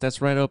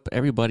 that's right up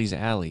everybody's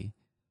alley.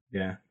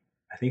 Yeah,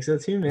 I think so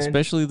too, man.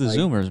 Especially the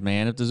Zoomers,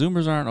 man. If the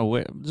Zoomers aren't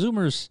aware,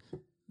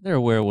 they're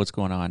aware of what's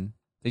going on.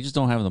 They just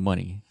don't have the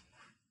money.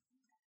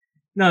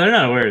 No, they're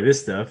not aware of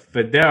this stuff,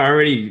 but they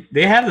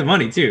have the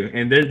money too,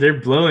 and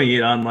they're blowing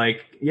it on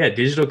like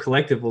digital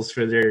collectibles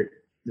for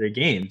their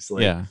games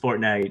like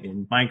Fortnite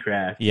and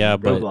Minecraft. Yeah,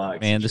 and but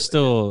Roblox, man, there's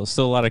still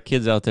a lot of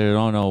kids out there that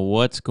don't know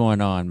what's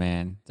going on,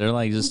 man. They're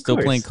like just still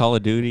playing Call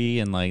of Duty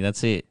and like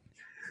that's it.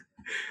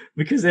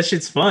 Because that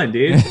shit's fun,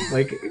 dude.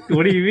 Like,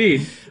 what do you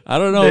mean? I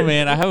don't know,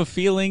 man. I have a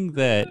feeling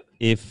that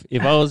if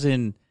I was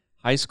in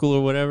high school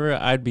or whatever,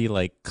 I'd be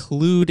like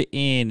clued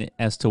in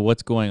as to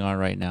what's going on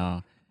right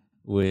now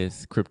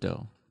with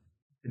crypto.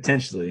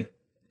 Potentially,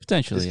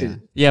 yeah.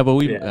 Yeah, but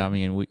I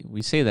mean,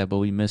 we say that, but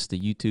we missed the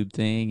YouTube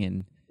thing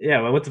and.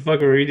 Yeah, well, what the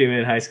fuck were we doing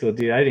in high school,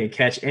 dude? I didn't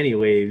catch any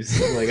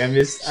waves. Like I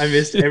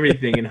missed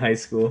everything in high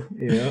school.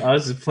 I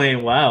was just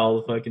playing WoW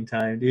all the fucking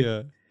time, dude.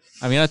 Yeah.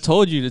 I mean, I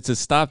told you to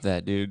stop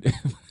that, dude.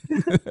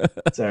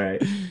 It's all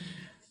right.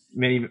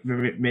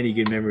 many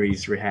good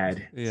memories were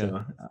had. Yeah.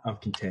 So I'm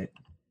content.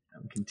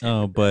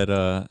 Oh,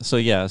 but so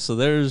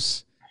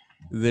there's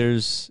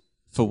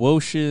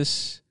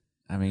Fewocious.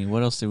 I mean,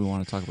 what else do we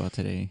want to talk about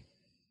today?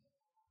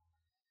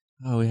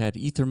 Oh, we had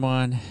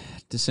Ethermon,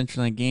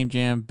 Decentraland Game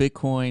Jam,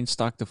 Bitcoin,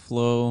 Stock to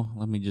Flow.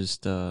 Let me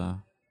just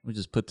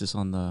put this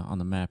on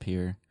the map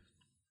here.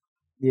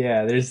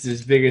 Yeah,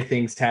 there's bigger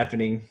things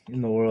happening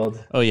in the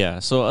world. Oh yeah.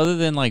 So other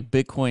than like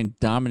Bitcoin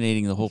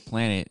dominating the whole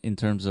planet in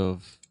terms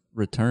of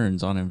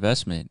returns on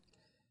investment,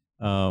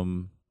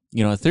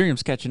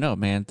 Ethereum's catching up,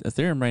 man.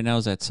 Ethereum right now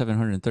is at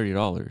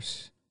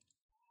 $730.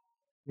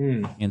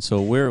 And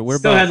so we're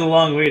still has a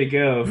long way to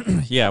go.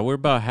 Yeah, we're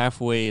about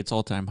halfway its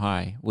all-time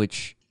high,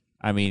 which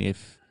I mean,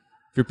 if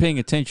you're paying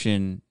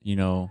attention,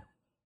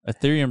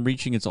 Ethereum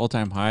reaching its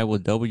all-time high will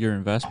double your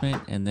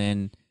investment, and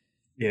then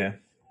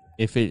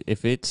if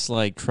it's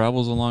like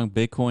travels along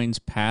Bitcoin's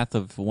path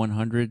of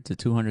 $100,000 to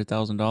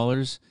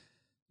 $200,000,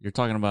 you're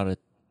talking about a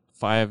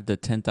 $5,000 to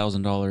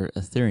 $10,000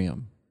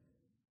 Ethereum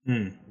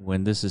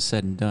when this is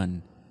said and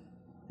done.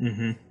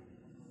 Mm-hmm.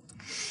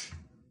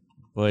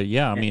 But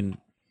yeah, I mean,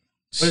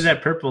 what does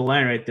that purple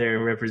line right there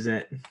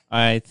represent?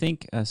 I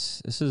think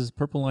this is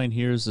purple line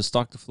here is the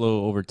stock to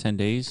flow over 10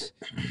 days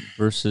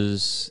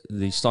versus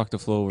the stock to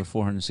flow over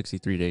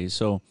 463 days.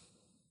 So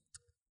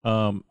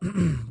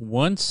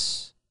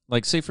once,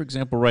 like say for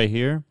example right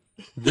here,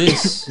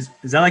 this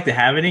is that like the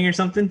halvening or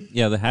something?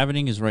 Yeah, the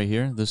halvening is right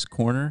here, this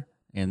corner,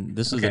 and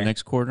this is the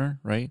next corner,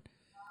 right?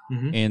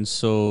 Mm-hmm. And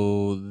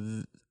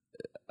so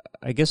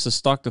I guess the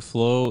stock to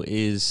flow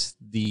is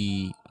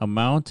the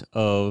amount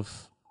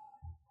of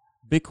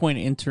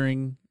Bitcoin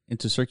entering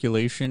into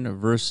circulation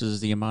versus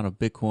the amount of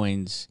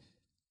Bitcoins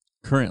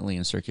currently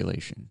in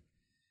circulation.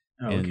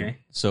 Oh, okay.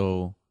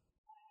 So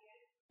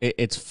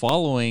it's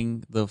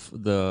following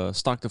the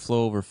stock to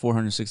flow over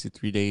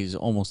 463 days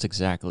almost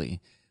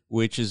exactly,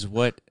 which is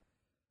what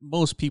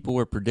most people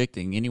were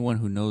predicting. Anyone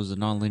who knows the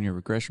nonlinear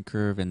regression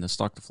curve and the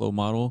stock to flow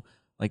model,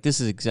 like this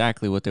is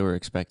exactly what they were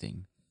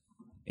expecting.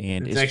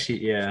 And it's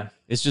actually,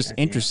 it's just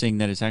interesting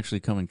that it's actually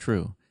coming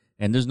true.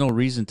 And there's no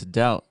reason to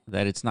doubt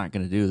that it's not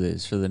going to do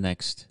this for the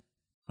next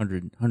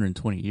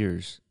 120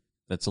 years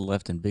that's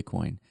left in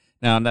Bitcoin.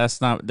 Now,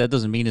 that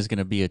doesn't mean it's going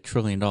to be $1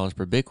 trillion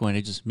per Bitcoin.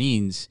 It just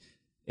means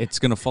it's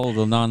going to follow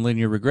the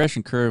nonlinear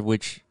regression curve,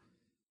 which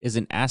is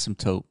an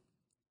asymptote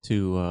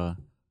to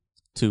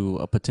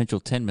a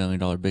potential $10 million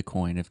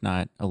Bitcoin, if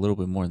not a little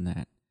bit more than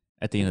that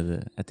at the end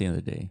of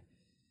the day.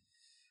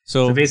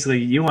 So basically,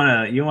 you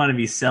want to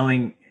be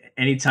selling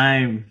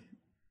anytime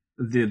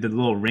the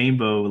little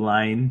rainbow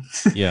line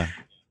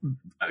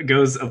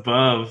goes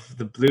above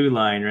the blue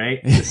line,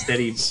 right? The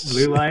steady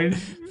blue line.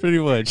 Pretty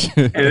much.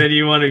 And then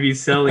you want to be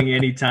selling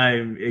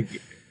anytime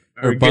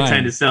or a good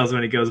time to sell is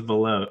when it goes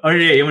below. Or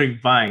you want to be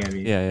buying, I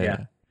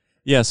mean.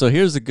 Yeah, so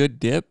here's a good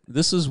dip.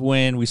 This is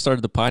when we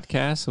started the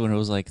podcast, when it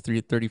was like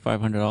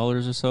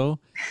 $3,500 or so.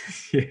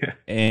 Yeah.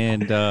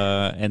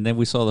 And then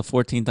we saw the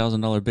 $14,000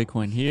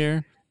 Bitcoin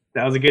here.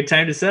 That was a good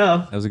time to sell.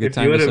 That was a good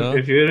time to sell.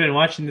 If you would have been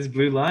watching this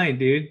blue line,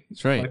 dude.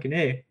 That's right. Fucking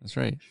A. That's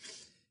right.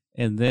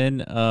 And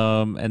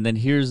then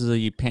here's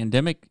the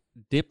pandemic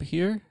dip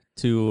here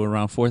to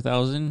around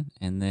 4,000,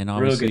 and then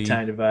obviously real good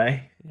time to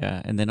buy.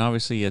 Yeah, and then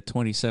obviously a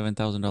 $27,000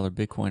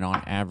 Bitcoin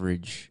on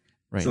average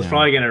right now. So it's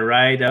probably gonna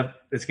ride up.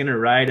 It's gonna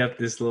ride up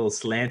this little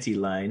slanty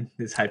line,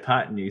 this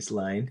hypotenuse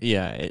line.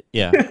 Yeah.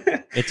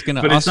 It's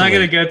gonna. But it's not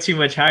gonna go too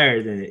much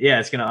higher than it. Yeah,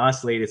 it's gonna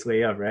oscillate its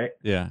way up, right?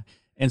 Yeah.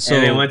 And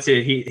then once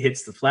it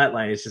hits the flat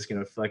line, it's just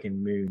gonna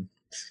fucking moon.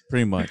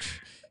 Pretty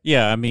much.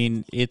 Yeah, I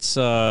mean, it's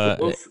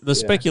the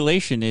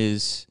speculation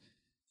is,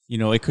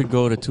 it could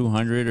go to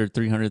 $200,000 or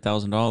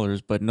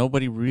 $300,000, but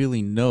nobody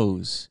really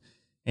knows.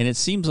 And it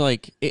seems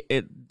like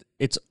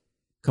it's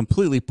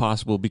completely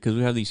possible because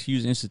we have these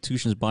huge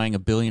institutions buying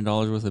 $1 billion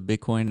worth of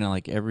Bitcoin in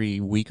like every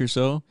week or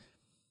so,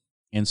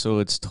 and so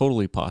it's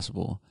totally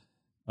possible.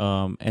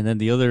 And then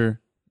the other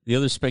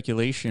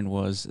speculation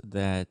was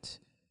that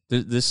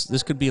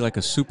this could be like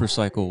a super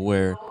cycle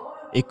where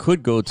it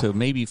could go to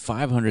maybe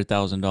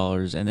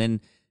 $500,000, and then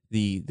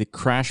the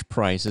crash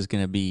price is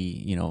going to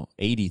be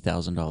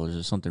 $80,000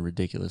 or something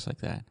ridiculous like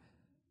that.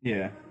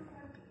 Yeah.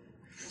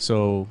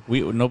 So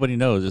nobody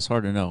knows. It's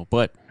hard to know,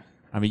 but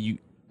I mean,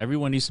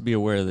 everyone needs to be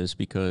aware of this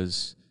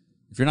because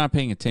if you're not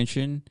paying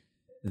attention,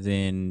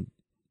 then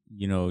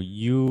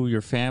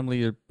your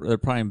family are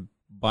probably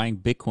buying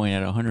Bitcoin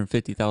at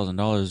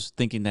 $150,000,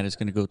 thinking that it's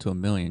going to go to $1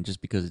 million just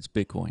because it's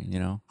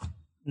Bitcoin.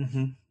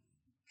 Mm-hmm.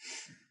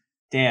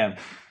 Damn.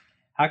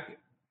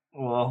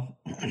 Well,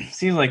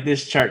 seems like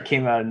this chart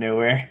came out of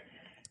nowhere.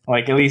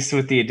 Like at least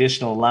with the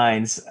additional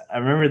lines. I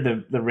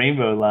remember the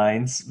rainbow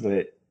lines,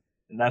 but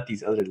not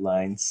these other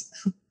lines.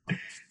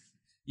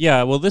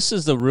 Yeah, well, this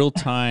is the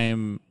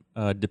real-time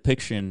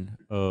depiction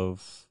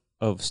of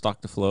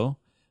stock to flow.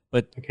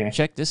 But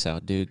check this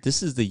out, dude.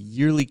 This is the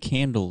yearly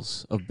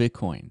candles of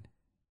Bitcoin.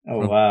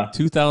 Oh, wow.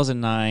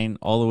 2009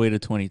 all the way to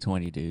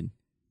 2020, dude.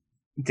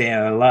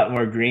 Damn, a lot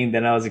more green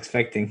than I was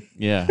expecting.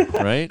 Yeah,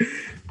 right?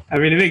 I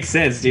mean, it makes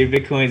sense, dude.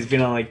 Bitcoin's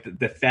been on like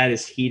the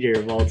fattest heater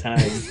of all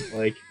time.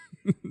 Like,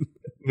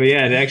 But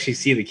yeah, to actually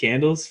see the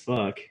candles,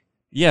 fuck.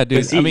 Yeah,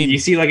 dude. See, you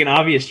see like an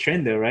obvious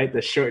trend though, right?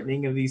 The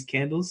shortening of these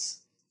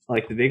candles,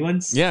 like the big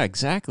ones. Yeah,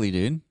 exactly,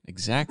 dude.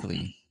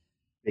 Exactly.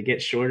 They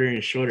get shorter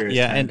and shorter as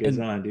time goes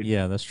on, dude.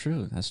 Yeah, that's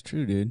true. That's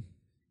true, dude.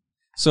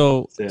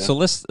 So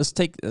let's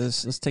take a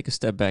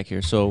step back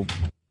here. So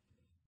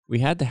we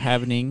had the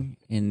halvening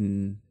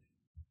in,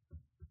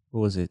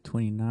 what was it,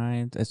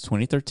 29? That's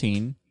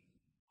 2013.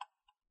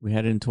 We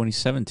had it in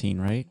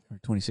 2017, right? Or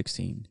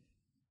 2016?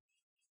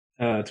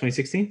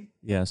 2016?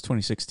 Yeah, it's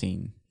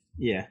 2016.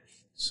 Yeah.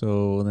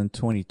 So then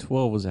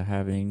 2012 was a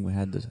halving. We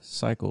had the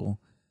cycle.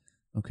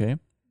 Okay.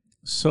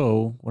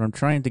 So what I'm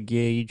trying to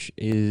gauge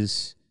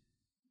is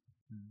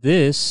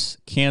this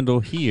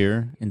candle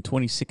here in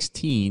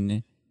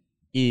 2016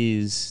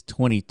 is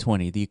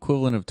 2020, the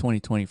equivalent of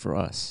 2020 for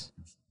us.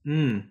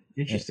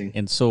 Interesting.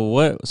 And so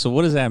what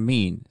does that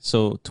mean?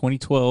 So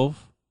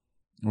 2012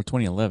 or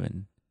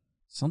 2011,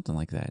 something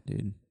like that,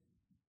 dude.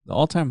 The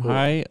all-time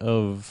high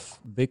of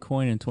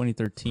Bitcoin in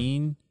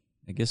 2013,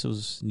 I guess it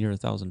was near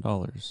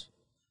 $1,000.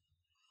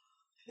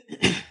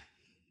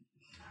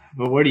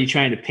 But what are you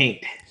trying to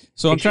paint?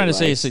 So I'm trying to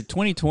say,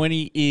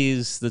 2020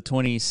 is the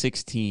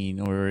 2016,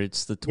 or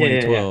it's the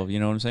 2012. Yeah. You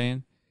know what I'm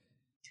saying?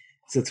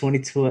 So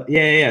 2012.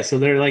 Yeah. So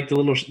they're like the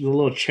little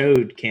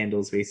chode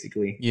candles,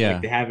 basically. Yeah.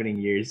 Like the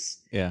halvening years.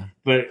 Yeah.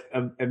 But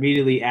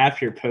immediately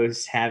after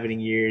post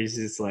halvening years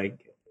is like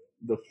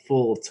the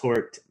full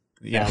torqued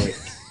phallic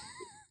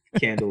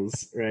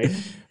candles, right?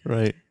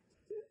 Right.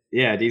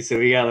 Yeah, dude. So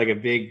we got like a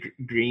big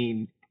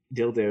green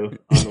dildo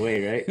on the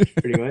way, right?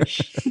 Pretty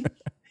much.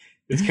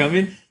 It's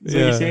coming. Is what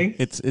you're saying?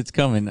 It's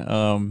coming.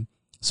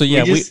 So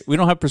yeah, we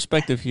don't have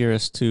perspective here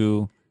as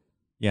to.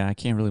 Yeah, I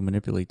can't really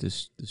manipulate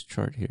this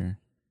chart here.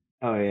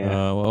 Oh yeah.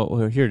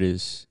 Well, here it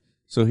is.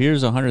 So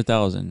here's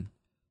 100,000.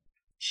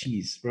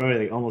 Jeez, bro,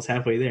 like almost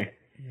halfway there.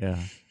 Yeah.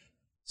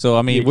 So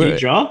I mean, can you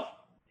draw?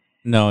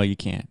 No, you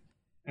can't.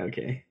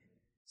 Okay.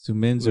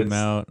 Zoom in, zoom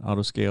out,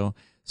 auto scale.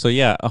 So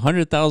yeah,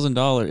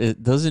 $100,000.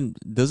 It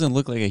doesn't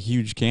look like a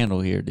huge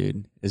candle here,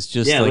 dude. It's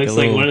just it looks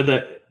like one of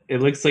the. It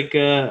looks like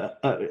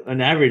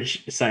an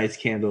average size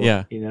candle.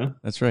 Yeah, you know.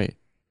 That's right.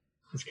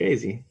 It's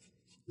crazy.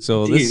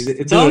 So dude,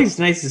 it's always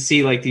nice to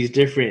see like these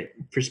different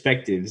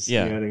perspectives.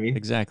 Yeah, you know what I mean?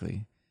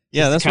 Exactly.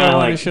 Yeah, that's why I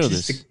wanted to show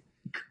this. To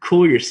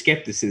cool your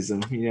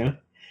skepticism, you know,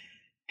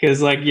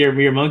 because like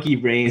your monkey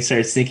brain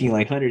starts thinking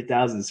like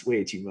 100,000 is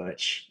way too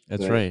much.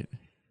 That's right.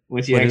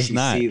 Once you actually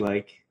see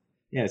like,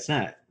 it's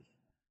not.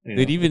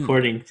 Even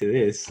according to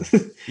this.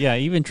 Yeah,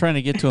 even trying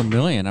to get to 1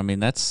 million. I mean,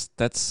 that's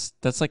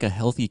like a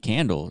healthy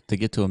candle to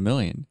get to 1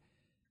 million.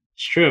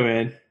 It's true,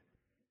 man.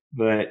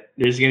 But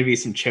there's going to be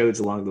some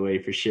chodes along the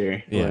way for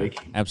sure. Yeah,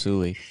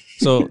 absolutely.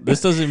 So this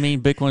doesn't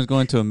mean Bitcoin's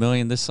going to 1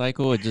 million this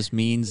cycle. It just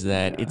means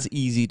that it's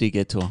easy to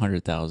get to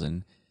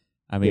 100,000.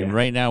 I mean,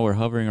 right now we're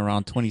hovering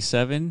around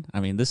 27. I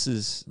mean, this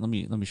is let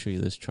me show you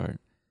this chart.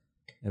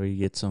 That way you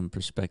get some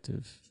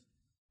perspective.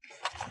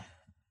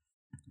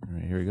 All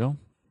right, here we go.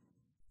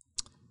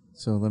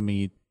 So let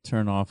me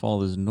turn off all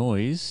this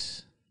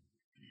noise.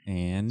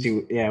 And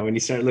when you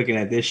start looking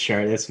at this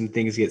chart, that's when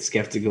things get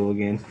skeptical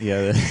again.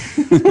 Yeah.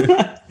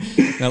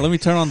 Now let me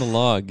turn on the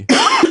log.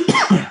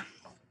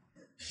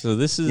 So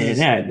this is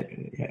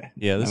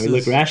This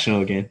look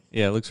rational again.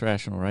 Yeah, it looks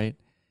rational, right?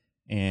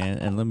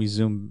 And let me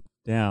zoom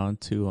down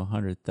to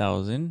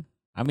 100,000.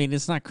 I mean,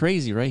 it's not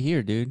crazy right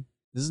here, dude.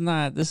 This is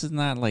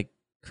not like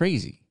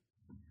crazy.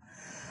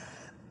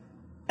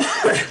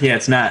 Yeah,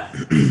 it's not.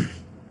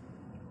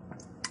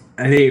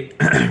 I think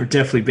we're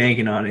definitely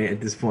banking on it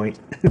at this point.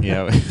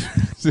 Yeah.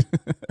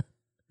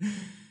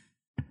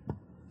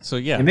 So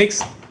yeah, it makes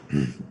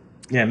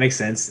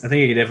sense. I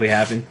think it could definitely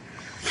happen.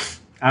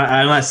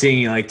 I'm not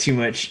seeing like too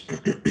much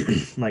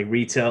like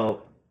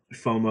retail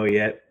FOMO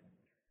yet,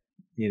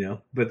 you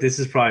know. But this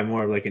is probably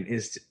more of like an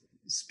instant.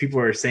 People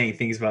are saying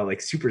things about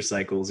like super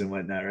cycles and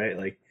whatnot, right?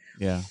 Like,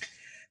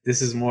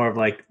 this is more of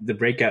like the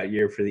breakout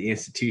year for the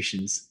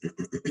institutions.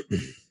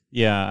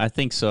 Yeah, I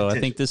think so.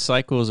 I think this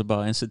cycle is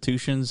about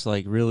institutions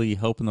like really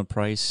helping the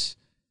price,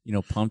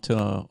 pump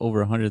to over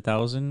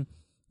 100,000,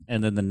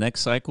 and then the next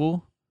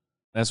cycle,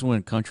 that's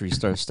when countries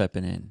start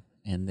stepping in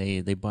and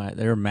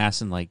they're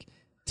amassing like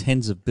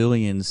tens of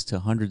billions to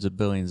hundreds of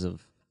billions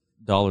of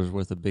dollars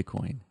worth of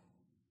Bitcoin.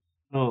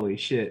 Holy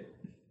shit,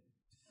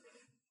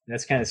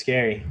 that's kind of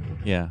scary.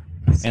 Yeah,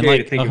 and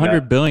like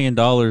 $100 billion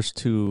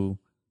to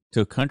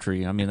a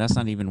country. I mean, that's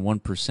not even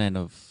 1%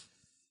 of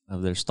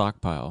their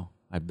stockpile,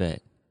 I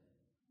bet.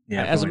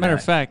 Yeah, as a matter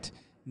of fact,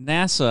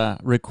 NASA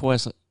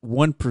requests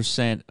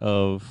 1%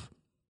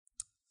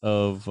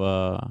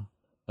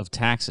 of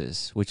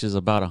taxes, which is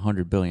about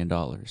 $100 billion.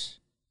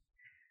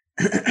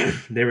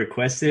 They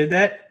requested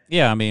that?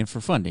 Yeah, I mean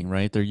for funding,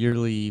 right? Their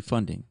yearly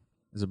funding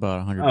is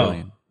about $100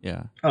 billion.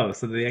 Yeah. Oh,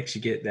 so they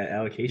actually get that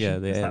allocation? Yeah,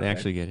 they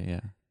actually get it.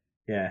 Yeah.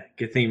 Yeah,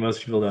 good thing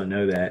most people don't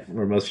know that,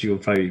 or most people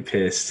probably be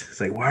pissed.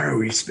 It's like, why are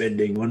we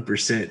spending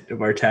 1%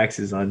 of our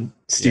taxes on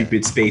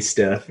stupid space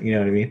stuff? You know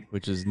what I mean?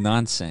 Which is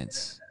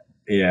nonsense.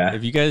 Yeah,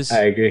 if you guys,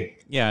 I agree.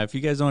 Yeah, if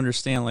you guys don't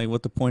understand like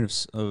what the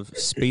point of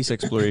space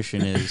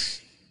exploration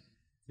is,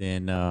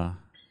 then I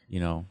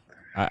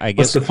What's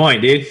guess the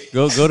point, dude?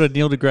 go to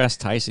Neil deGrasse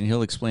Tyson.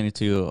 He'll explain it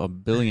to you a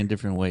billion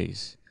different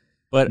ways.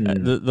 But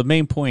the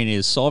main point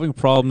is solving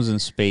problems in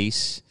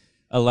space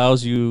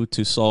allows you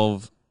to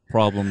solve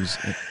problems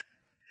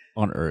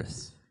on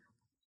Earth.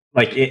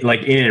 Like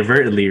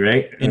inadvertently,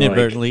 right?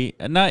 Inadvertently,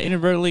 not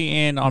inadvertently,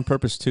 and on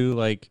purpose too.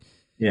 Like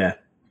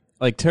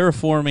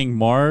terraforming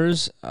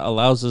Mars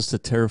allows us to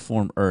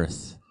terraform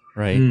Earth,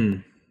 right?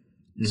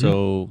 Mm-hmm.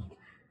 So,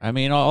 I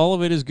mean, all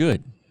of it is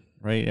good,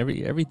 right?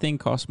 Everything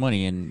costs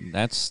money, and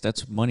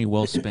that's money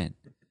well spent.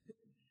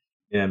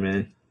 Yeah,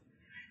 man.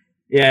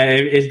 Yeah,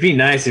 it'd be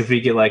nice if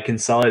we could like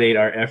consolidate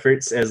our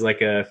efforts as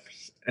like a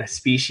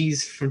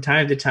species from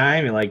time to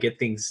time and like get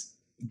things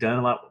done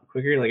a lot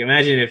quicker. Like,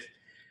 imagine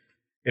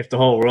if the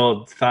whole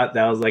world thought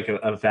that was like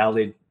a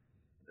valid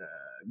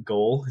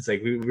goal. It's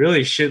like we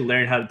really should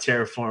learn how to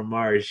terraform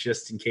Mars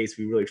just in case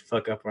we really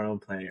fuck up our own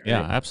planet. Right?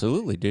 Yeah,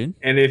 absolutely, dude.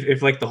 And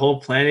if like the whole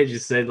planet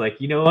just said like,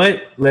 you know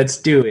what, let's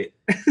do it.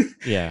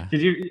 Yeah.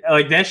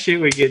 Like that shit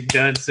would get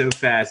done so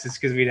fast. It's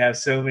because we'd have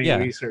so many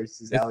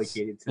resources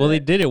allocated to they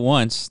did it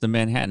once, the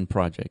Manhattan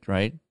Project,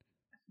 right?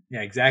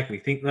 Yeah, exactly.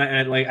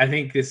 I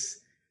think this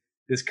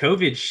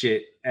COVID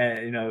shit,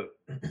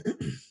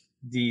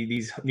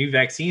 these new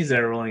vaccines that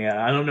are rolling out.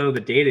 I don't know the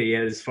data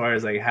yet as far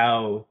as like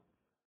how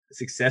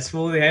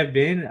successful they have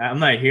been. I'm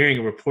not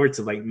hearing reports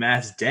of like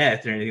mass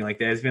death or anything like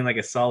that. It's been like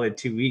a solid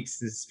 2 weeks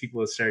since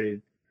people have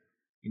started,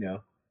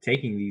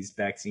 taking these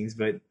vaccines.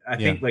 But I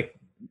think like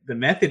the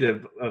method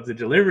of the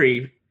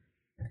delivery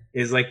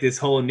is like this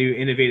whole new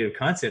innovative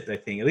concept. I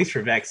think, at least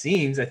for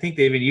vaccines, I think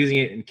they've been using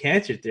it in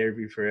cancer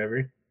therapy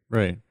forever.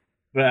 Right.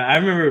 But I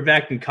remember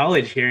back in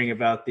college hearing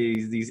about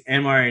these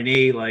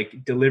mRNA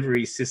like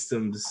delivery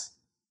systems,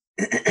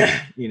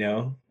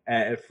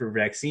 for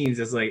vaccines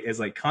as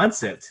like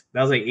concept.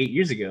 That was like 8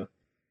 years ago,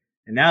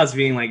 and now it's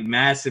being like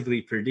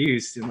massively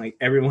produced, and like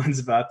everyone's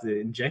about to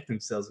inject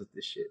themselves with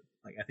this shit.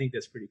 Like, I think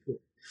that's pretty cool,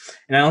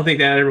 and I don't think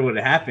that ever would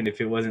have happened if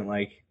it wasn't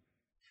like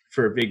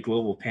for a big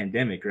global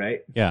pandemic,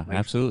 right? Yeah, like,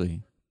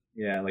 absolutely.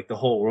 Yeah, like the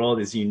whole world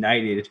is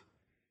united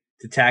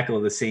to tackle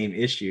the same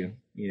issue.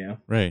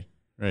 Right.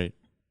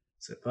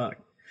 So fuck.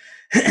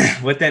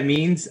 What that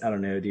means, I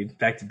don't know, dude.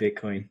 Back to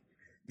Bitcoin.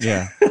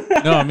 Yeah.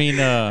 No, I mean,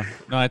 no,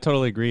 I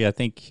totally agree. I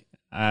think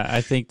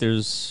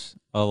there's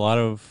a lot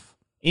of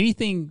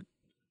anything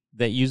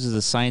that uses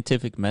a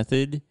scientific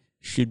method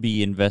should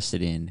be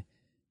invested in,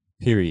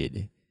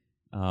 period.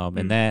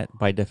 And that,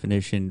 by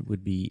definition,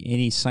 would be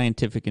any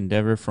scientific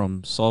endeavor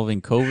from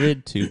solving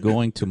COVID to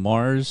going to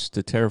Mars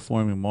to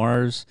terraforming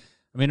Mars.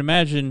 I mean,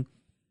 imagine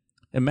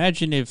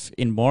if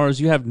in Mars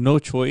you have no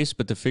choice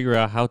but to figure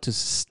out how to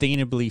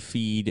sustainably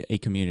feed a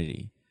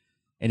community.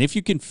 And if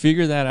you can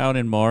figure that out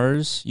in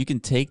Mars, you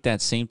can take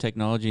that same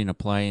technology and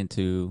apply it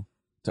to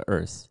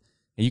Earth.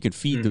 And you can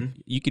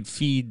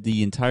feed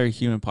the entire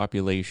human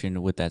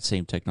population with that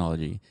same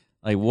technology.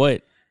 Like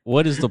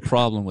what is the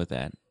problem with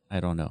that? I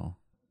don't know.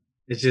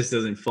 It just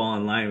doesn't fall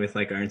in line with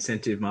like our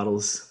incentive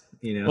models,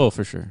 Oh,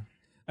 for sure.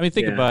 I mean,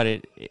 think about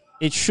it.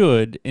 It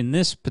should, in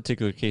this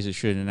particular case, it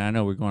should. And I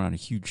know we're going on a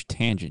huge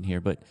tangent here,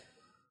 but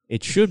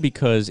it should,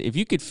 because if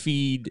you could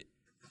feed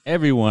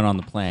everyone on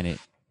the planet,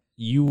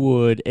 you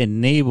would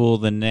enable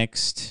the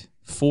next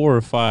 4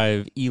 or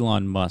 5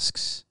 Elon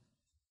Musks,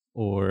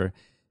 or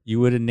you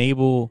would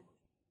enable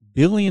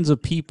billions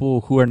of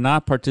people who are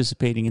not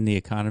participating in the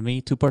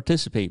economy to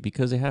participate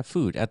because they have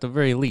food, at the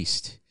very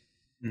least.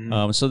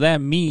 Mm-hmm. So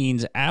that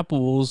means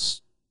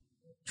Apple's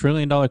 $1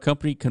 trillion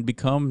company can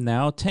become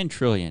now 10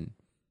 trillion,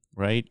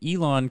 right?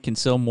 Elon can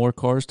sell more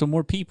cars to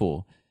more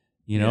people.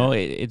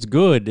 It's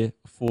good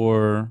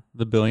for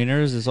the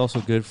billionaires. It's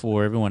also good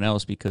for everyone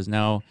else, because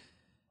now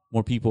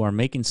more people are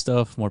making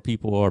stuff, more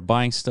people are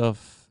buying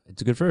stuff.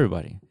 It's good for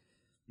everybody.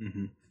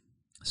 Mm-hmm.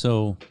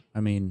 So, I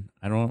mean,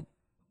 I don't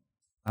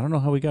know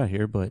how we got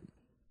here, but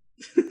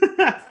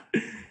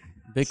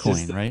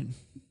Bitcoin, right?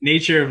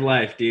 Nature of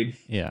life, dude.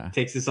 Yeah. It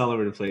takes us all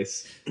over the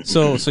place.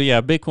 So yeah,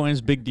 Bitcoin's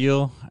a big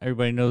deal.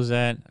 Everybody knows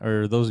that,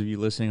 or those of you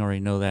listening already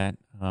know that.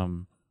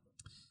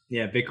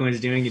 Yeah, Bitcoin's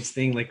doing its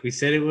thing like we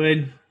said it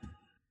would.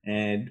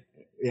 And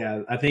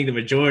yeah, I think the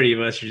majority of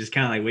us are just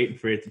kind of like waiting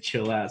for it to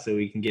chill out so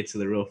we can get to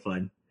the real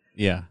fun.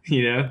 Yeah.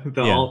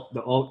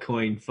 The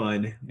altcoin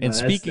fun. And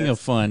speaking of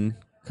fun,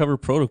 Cover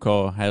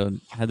Protocol had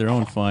their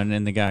own fun,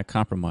 and they got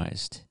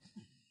compromised.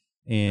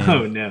 And,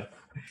 oh no.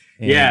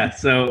 Yeah,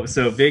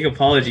 so big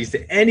apologies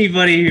to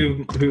anybody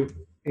who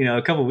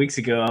a couple of weeks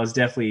ago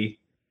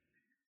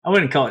I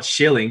wouldn't call it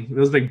shilling. It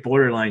was like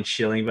borderline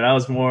shilling, but I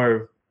was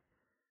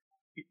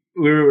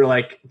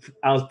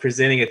I was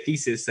presenting a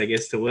thesis, I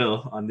guess, to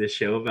Will on this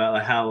show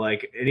about how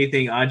like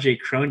anything Andre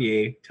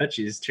Cronje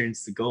touches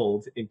turns to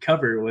gold, and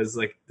Cover was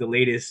like the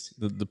latest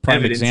the prime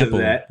evidence example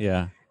of that.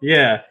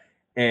 Yeah.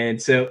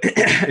 And so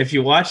if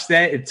you watch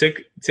that, it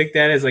took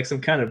that as like some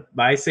kind of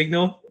buy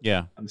signal.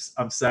 Yeah.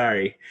 I'm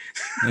sorry.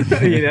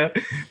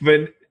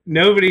 But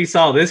nobody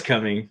saw this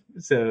coming.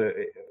 So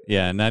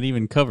yeah, not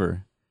even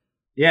Cover.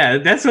 Yeah,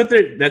 that's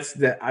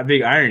the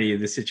big irony of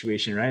the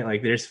situation, right?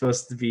 Like they're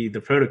supposed to be the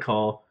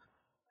protocol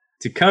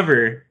to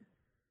cover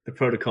the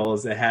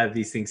protocols that have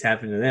these things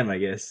happen to them, I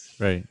guess.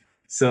 Right.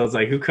 So it's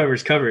like, who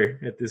covers cover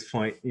at this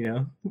point, you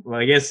know? Well,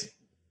 I guess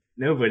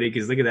nobody,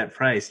 because look at that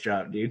price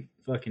drop, dude.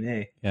 Fucking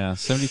A. Yeah,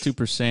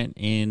 72%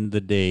 in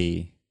the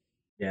day.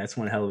 Yeah, that's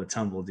one hell of a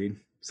tumble, dude.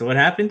 So what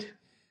happened?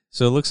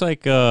 So it looks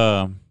like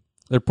their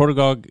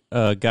protocol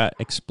got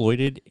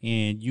exploited,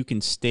 and you can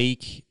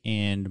stake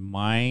and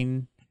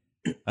mine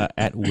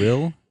at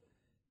will.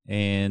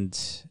 And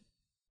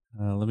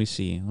let me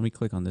see. Let me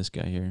click on this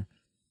guy here.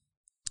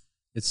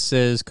 It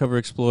says cover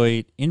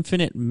exploit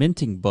infinite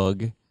minting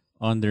bug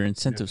on their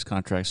incentives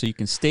contract. So you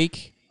can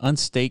stake,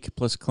 unstake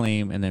plus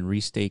claim, and then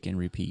restake and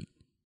repeat.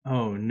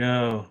 Oh,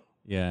 no.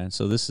 Yeah,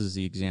 so this is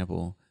the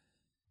example.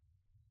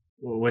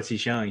 Well, what's he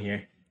showing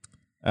here?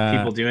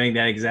 People doing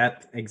that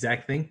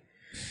exact thing?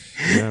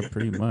 Yeah,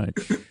 pretty much.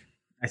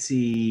 I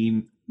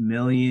see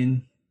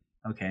million.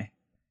 Okay.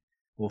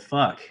 Well,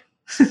 fuck.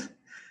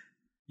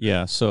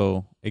 Yeah,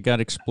 so it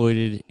got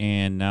exploited,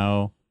 and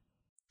now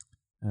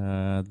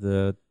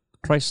the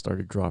price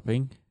started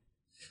dropping.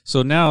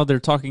 So now they're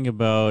talking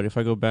about, if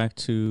I go back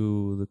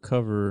to the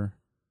cover,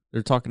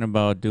 they're talking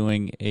about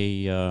doing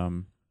a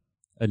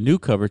new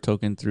cover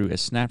token through a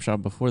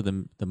snapshot before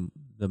the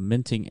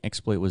minting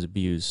exploit was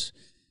abused.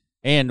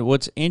 And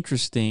what's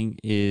interesting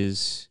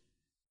is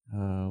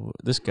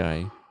this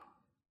guy.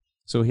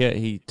 So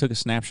he took a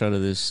snapshot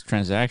of this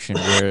transaction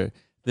where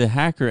the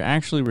hacker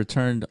actually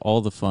returned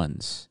all the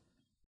funds.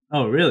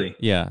 Oh, really?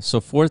 Yeah.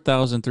 So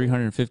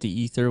 4,350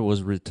 Ether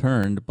was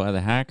returned by the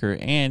hacker,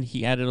 and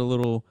he added a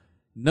little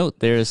note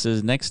there that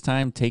says, next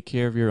time, take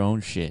care of your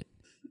own shit.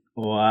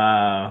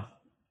 Wow.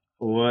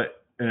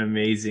 What an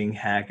amazing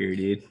hacker,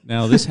 dude.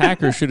 Now, this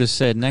hacker should have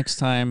said, next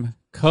time,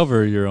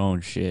 cover your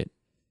own shit.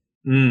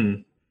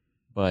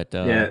 But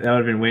yeah, that would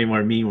have been way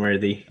more meme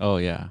worthy. Oh,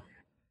 yeah.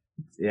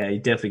 Yeah, you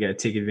definitely got to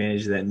take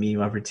advantage of that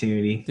meme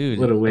opportunity. Dude,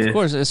 what a whiff. Of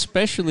course,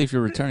 especially if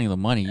you're returning the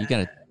money, you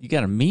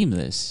gotta meme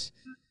this.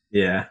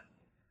 Yeah.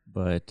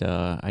 But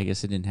I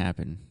guess it didn't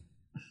happen.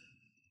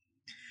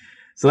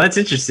 So that's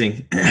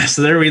interesting.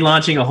 So they're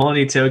relaunching a whole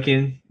new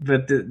token,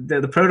 but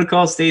the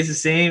protocol stays the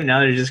same. Now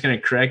they're just going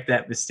to correct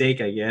that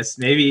mistake, I guess.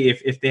 Maybe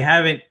if they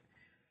haven't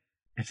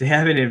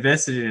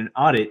invested in an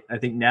audit, I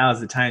think now is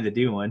the time to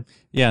do one.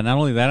 Yeah, not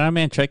only that,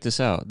 man, check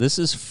this out. This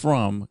is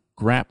from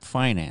Grap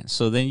Finance.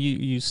 So then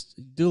you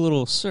do a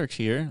little search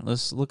here.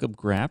 Let's look up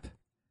Grap.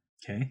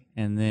 Okay.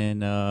 And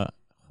then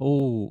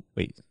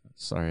wait,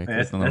 sorry, I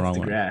clicked on the wrong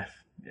one. Graph.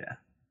 Yeah.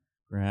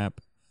 Grap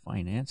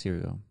Finance. Here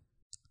we go.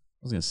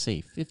 I was gonna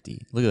say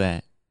 50. Look at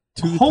that.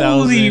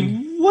 Holy,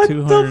 what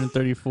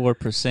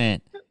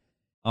 234%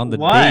 on the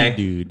day,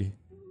 dude.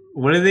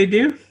 What do they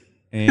do?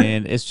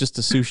 And it's just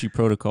a sushi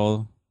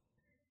protocol.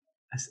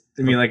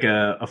 I mean, like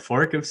a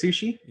fork of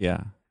sushi?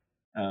 Yeah.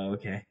 Oh,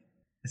 okay.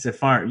 It's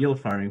a yield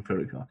farming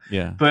protocol.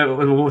 Yeah.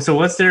 But so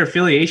what's their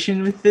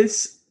affiliation with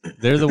this?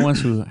 They're the ones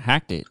who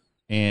hacked it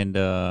and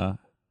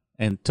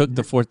took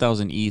the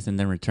 4,000 ETH and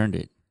then returned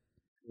it.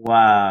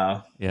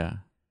 Wow. Yeah.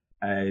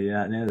 I did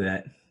not know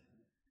that.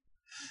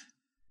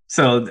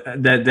 So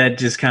that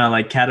just kind of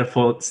like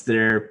catapults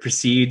their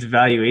perceived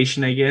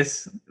valuation, I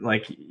guess.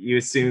 Like you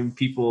assume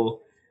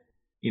people,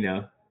 you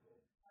know,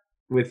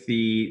 with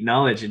the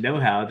knowledge and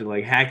know-how to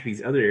like hack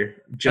these other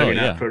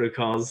juggernaut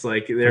protocols,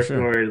 like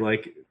therefore,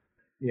 like,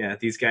 yeah,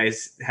 these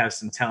guys have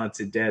some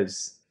talented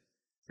devs,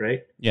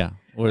 right? Yeah.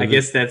 I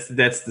guess that's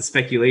the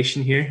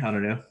speculation here. I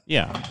don't know.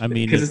 Yeah, I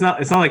mean, because it's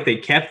not like they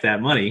kept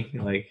that money,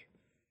 like,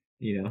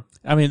 you know.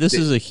 I mean, this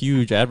is a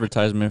huge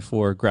advertisement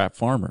for Grap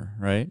Farmer,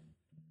 right?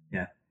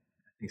 Yeah,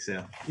 I think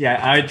so.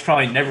 Yeah, I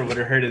probably never would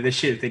have heard of this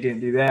shit if they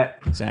didn't do that.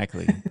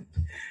 Exactly.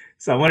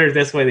 So I wonder if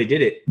that's why they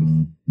did it.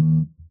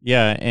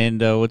 Yeah,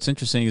 and what's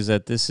interesting is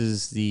that this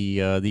is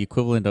the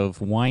equivalent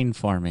of wine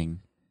farming.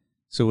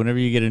 So whenever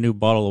you get a new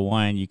bottle of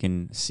wine, you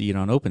can see it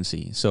on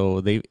OpenSea. So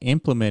they've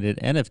implemented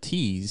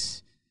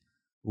NFTs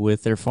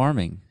with their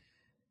farming.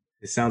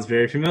 It sounds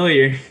very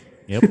familiar.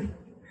 Yep.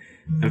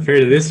 I've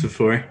heard of this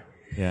before.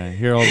 Yeah,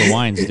 here are all the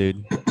wines,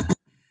 dude.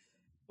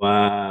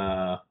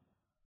 Wow.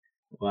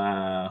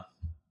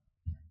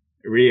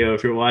 Rio,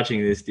 if you're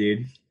watching this,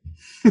 dude.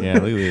 Yeah,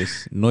 look at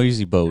this.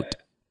 Noisy Boat.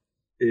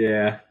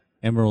 Yeah.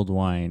 Emerald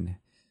Wine.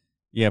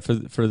 Yeah,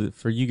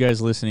 for you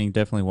guys listening,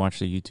 definitely watch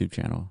the YouTube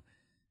channel.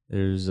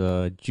 There's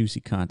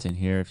juicy content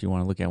here if you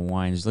want to look at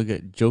wines. Look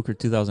at Joker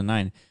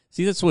 2009.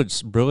 See, that's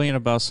what's brilliant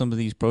about some of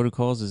these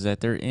protocols is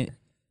that they're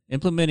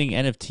implementing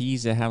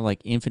NFTs that have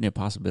like infinite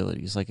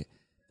possibilities. Like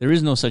there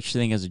is no such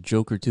thing as a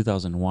Joker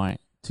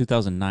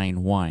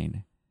 2009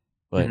 wine,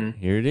 but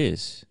here it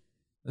is.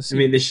 Let's see. I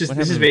mean, this is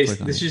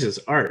just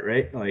art,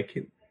 right?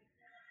 Like,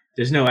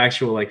 there's no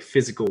actual like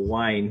physical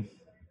wine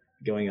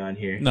going on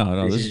here.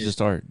 No, this is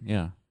just art.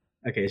 Yeah.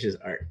 Okay, it's just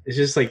art. It's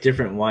just like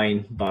different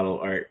wine bottle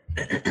art.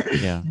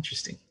 Yeah.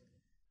 Interesting.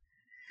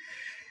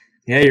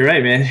 Yeah, you're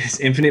right, man. It's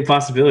infinite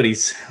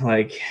possibilities.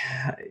 Like,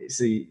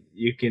 so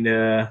you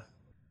can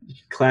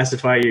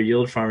classify your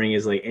yield farming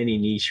as like any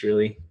niche,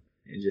 really,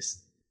 and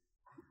just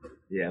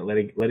let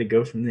it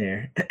go from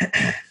there.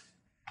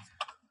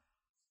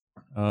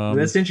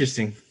 That's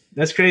interesting.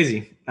 That's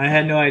crazy. I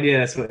had no idea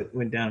that's what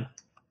went down.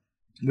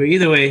 But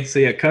either way, so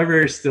yeah,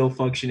 Cover is still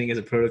functioning as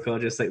a protocol,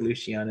 just like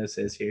Luciano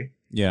says here.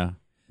 Yeah.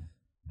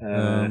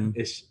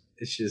 It's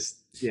just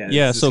yeah.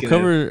 Yeah. So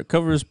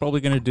Cover is probably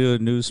going to do a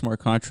new smart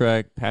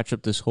contract, patch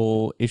up this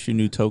whole issue,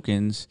 new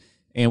tokens,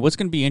 and what's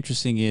going to be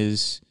interesting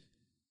is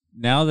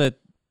now that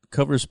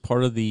Cover is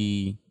part of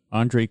the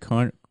Andre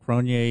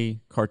Cronje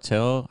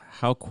cartel,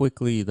 how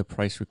quickly the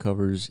price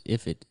recovers,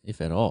 if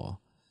at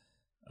all.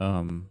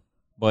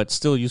 But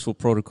still useful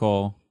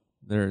protocol.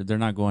 They're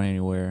not going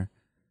anywhere.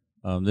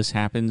 This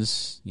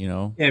happens, you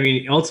know. Yeah, I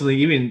mean, ultimately,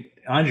 even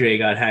Andre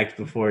got hacked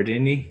before,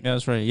 didn't he? Yeah,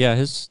 that's right. Yeah,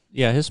 his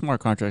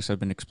smart contracts have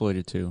been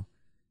exploited too.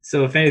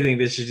 So if anything,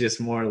 this is just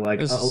more like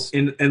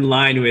in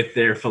line with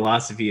their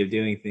philosophy of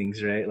doing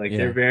things, right? Like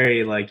they're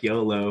very like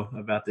YOLO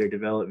about their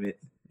development.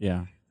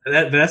 Yeah.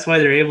 That's why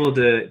they're able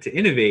to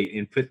innovate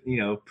and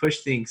push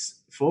things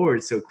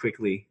forward so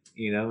quickly.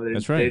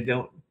 That's right.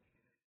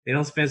 They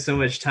don't spend so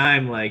much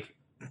time like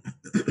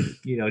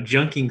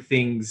junking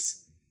things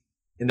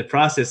in the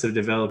process of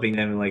developing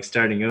them and like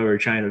starting over,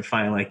 trying to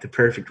find like the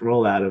perfect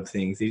rollout of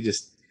things. They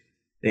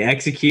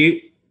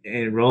execute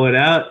and roll it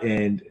out,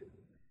 and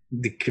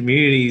the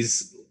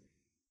communities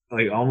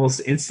like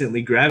almost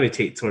instantly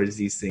gravitate towards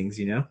these things,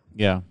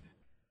 Yeah.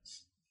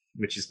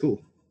 Which is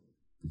cool.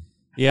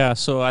 Yeah,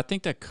 so I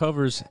think that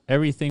covers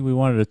everything we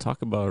wanted to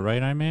talk about,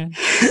 right, I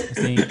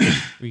think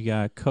we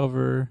got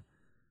Cover.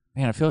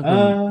 Man, I feel like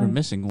we're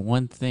missing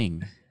one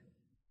thing.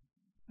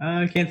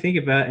 I can't think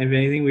about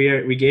anything.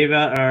 We gave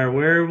out our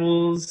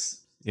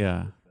wearables.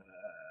 Yeah.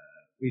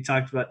 We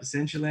talked about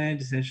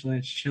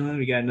Decentraland's chilling.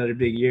 We got another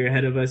big year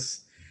ahead of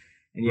us.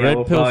 And yeah,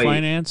 Red Pill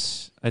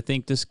Finance. I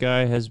think this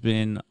guy has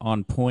been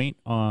on point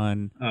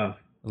on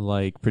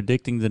like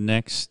predicting the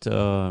next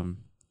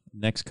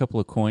couple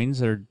of coins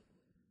that are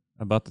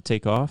about to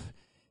take off.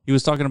 He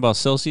was talking about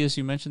Celsius.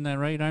 You mentioned that,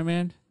 right,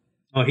 Iman?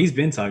 Oh, he's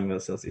been talking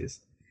about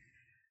Celsius.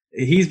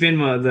 He's been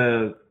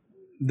the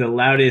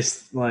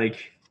loudest,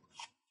 like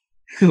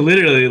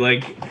literally,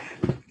 like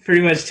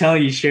pretty much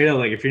telling you straight up,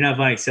 like if you're not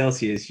buying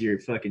Celsius, you're a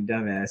fucking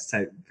dumbass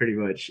type, pretty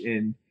much.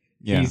 And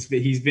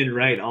he's been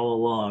right all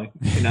along.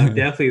 And I'm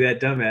definitely that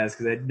dumbass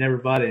because I never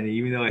bought any,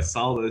 even though I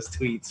saw those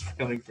tweets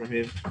coming from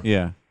him.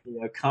 Yeah,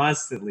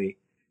 constantly.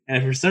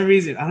 And for some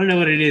reason, I don't know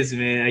what it is,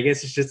 man. I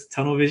guess it's just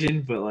tunnel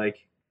vision, but like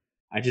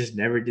I just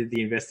never did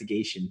the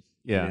investigation.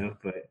 Yeah.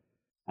 But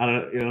I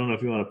don't know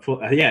if you want to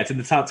pull. Yeah, it's in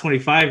the top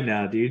 25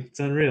 now, dude. It's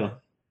unreal.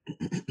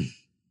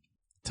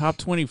 Top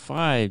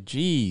 25.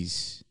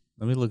 Jeez.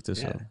 Let me look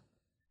this up.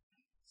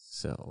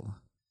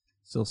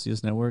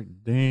 Celsius Network.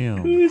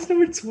 Damn. Ooh, it's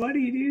number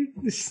 20, dude.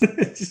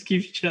 It just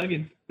keeps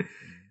chugging.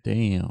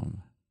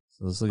 Damn.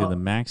 So let's look at the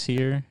max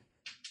here.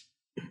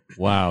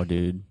 Wow,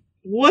 dude.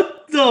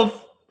 What the?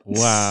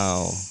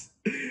 Wow.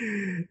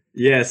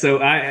 Yeah, so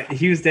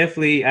he was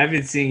definitely. I've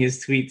been seeing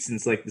his tweets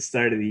since like the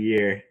start of the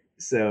year.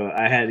 So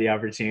I had the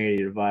opportunity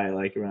to buy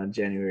like around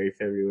January,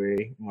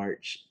 February,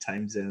 March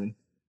time zone.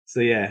 So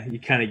yeah, you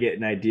kind of get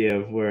an idea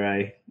of where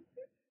I,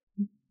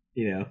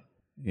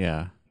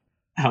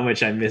 how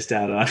much I missed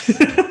out on.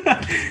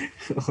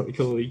 Like,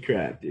 holy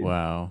crap, dude!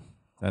 Wow,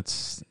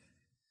 that's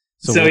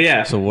so.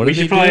 What we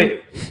should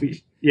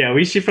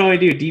probably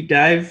do a deep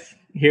dive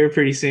here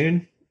pretty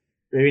soon.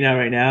 Maybe not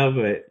right now,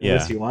 but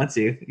unless you want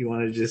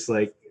to just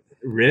like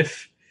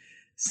riff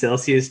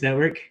Celsius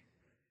Network.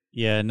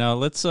 Yeah, no,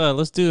 let's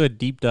do a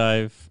deep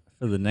dive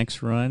for the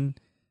next run.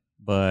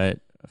 But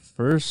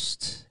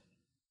first,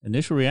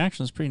 initial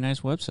reactions, pretty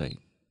nice website.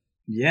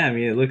 Yeah, I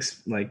mean, it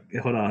looks like,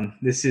 hold on.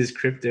 This is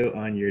crypto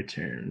on your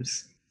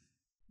terms.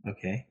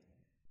 Okay.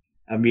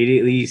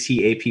 Immediately you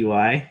see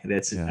APY.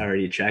 That's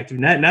already attractive.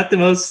 Not the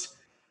most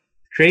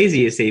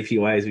craziest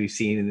APYs we've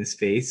seen in this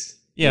space.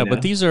 Yeah,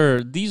 but these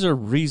are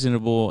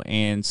reasonable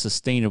and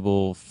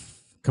sustainable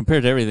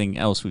compared to everything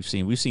else we've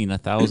seen. We've seen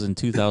 1,000,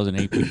 2,000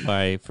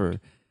 APY for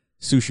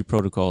sushi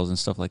protocols and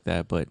stuff like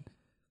that. But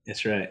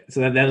that's right.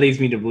 So that leads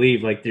me to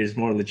believe like there's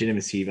more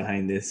legitimacy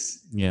behind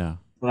this. Yeah.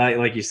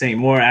 Like you're saying,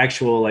 more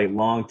actual like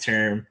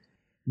long-term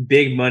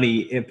big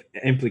money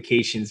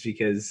implications,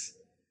 because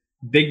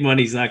big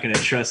money's not going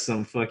to trust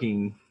some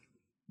fucking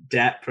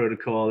DApp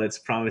protocol that's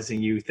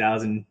promising you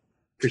 1,000%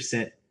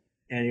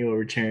 annual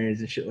returns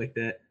and shit like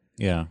that.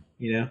 Yeah.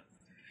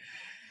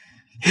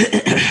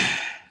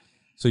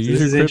 So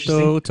use your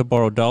crypto to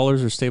borrow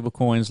dollars or stable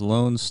coins.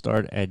 Loans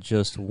start at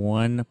just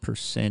 1%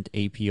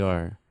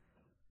 APR.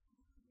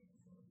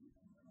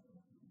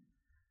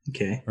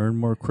 Okay. Earn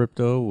more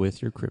crypto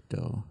with your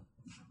crypto.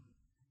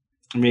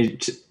 I mean,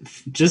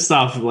 just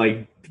off of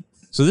like.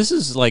 So this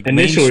is like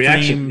initial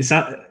reaction. It's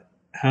not,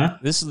 huh?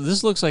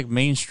 This looks like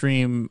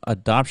mainstream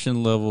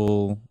adoption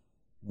level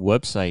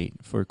website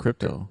for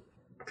crypto.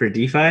 For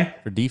DeFi.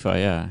 For DeFi,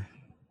 yeah.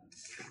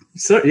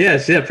 So yeah,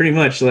 pretty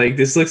much. Like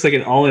this looks like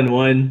an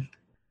all-in-one,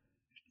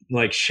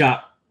 like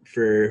shop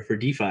for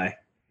DeFi.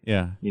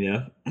 Yeah.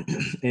 And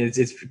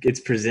it's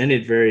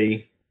presented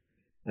very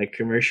like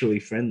commercially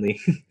friendly.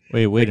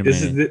 Wait a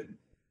minute.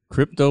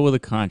 Crypto with a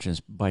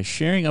conscience. By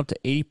sharing up to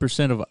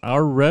 80% of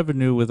our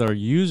revenue with our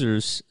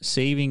users,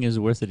 saving is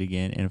worth it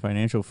again, and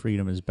financial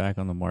freedom is back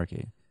on the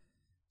market.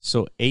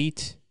 So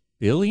 $8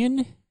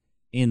 billion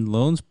in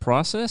loans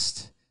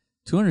processed,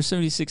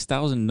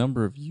 276,000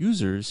 number of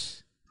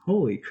users.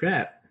 Holy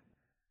crap.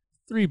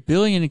 $3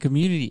 billion in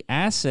community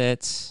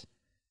assets.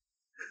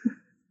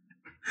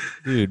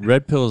 Dude,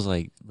 Red Pill's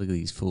like, look at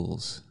these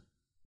fools.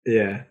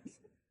 Yeah.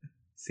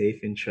 Safe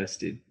and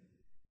trusted.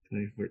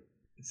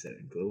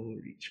 24/7 global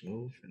reach,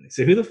 mobile friendly.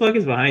 So who the fuck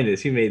is behind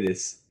this? Who made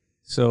this?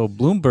 So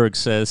Bloomberg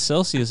says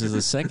Celsius is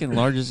the second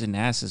largest in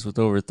assets with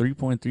over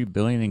 3.3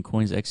 billion in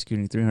coins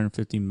executing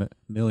 350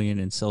 million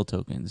in sell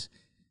tokens.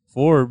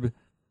 Forbes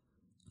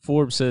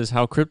says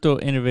how crypto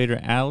innovator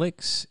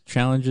Alex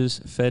challenges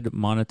Fed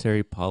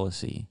monetary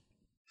policy.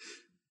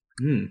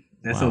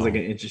 That sounds like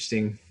an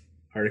interesting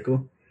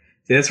article.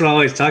 See, that's what I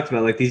always talked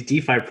about. Like these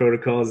DeFi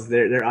protocols,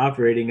 they're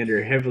operating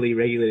under heavily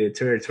regulated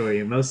territory,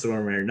 and most of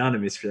them are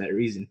anonymous for that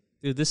reason.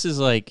 Dude, this is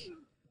like...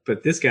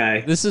 But this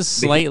guy... This is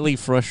slightly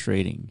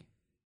frustrating.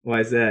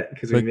 Why is that?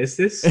 Because we missed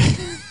this?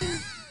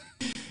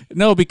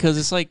 No, because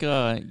it's like,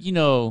 you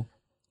know,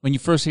 when you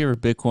first hear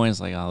of Bitcoin,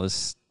 it's like, oh,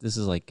 this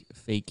is like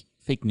fake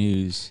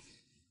news.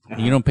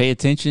 And you don't pay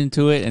attention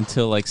to it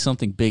until like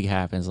something big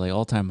happens, like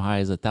all-time high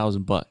is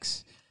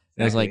 $1,000.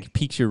 That's like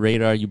piques your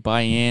radar, you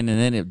buy in, and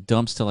then it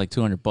dumps to like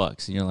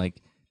 $200, and you're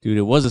like, dude,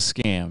 it was a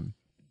scam.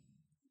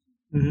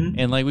 Mm-hmm.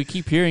 And like we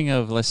keep hearing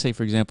of, let's say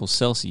for example,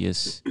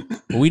 Celsius,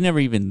 but we never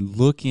even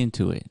look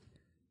into it.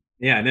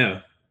 Yeah, I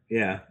know.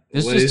 Yeah,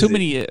 there's just too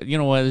many. You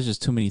know what? There's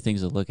just too many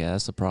things to look at.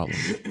 That's the problem.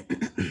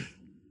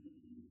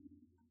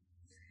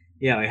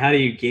 Yeah, like how do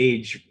you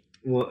gauge?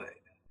 Well,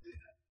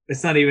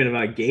 it's not even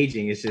about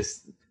gauging. It's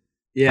just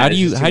How do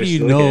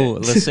you know?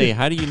 Let's say,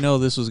 how do you know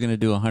this was going to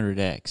do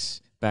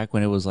 100x back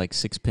when it was like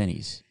 6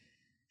 pennies?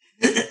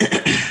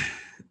 I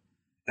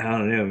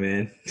don't know,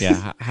 man.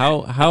 Yeah,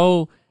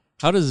 how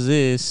does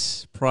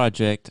this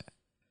project?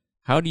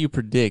 How do you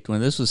predict when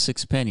this was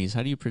 6 pennies?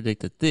 How do you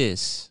predict that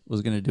this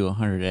was going to do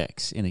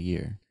 100x in a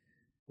year?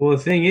 Well,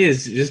 the thing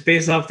is, just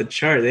based off the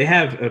chart, they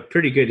have a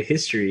pretty good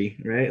history,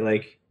 right?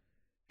 Like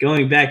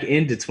going back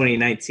into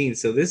 2019.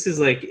 So this is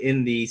like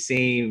in the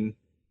same.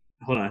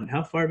 Hold on,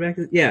 how far back?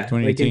 Yeah,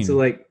 like into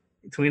like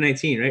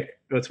 2019, right?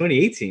 Oh,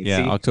 2018. Yeah,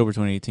 see? October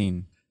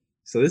 2018.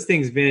 So this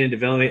thing's been in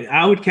development.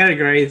 I would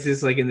categorize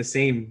this like in the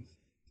same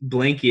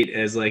blanket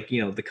as like,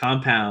 you know, the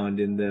Compound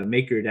and the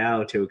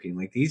MakerDAO token.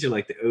 Like these are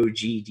like the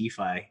OG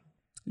DeFi.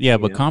 Yeah,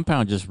 but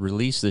Compound just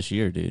released this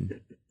year,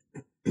 dude.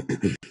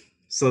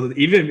 So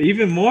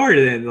even more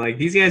than like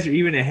these guys are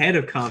even ahead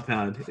of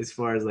Compound as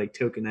far as like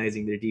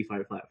tokenizing their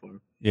DeFi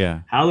platform.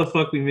 Yeah. How the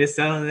fuck we missed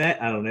out on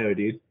that? I don't know,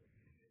 dude.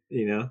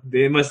 You know,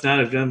 they must not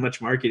have done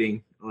much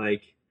marketing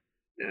like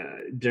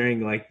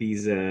during like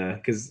these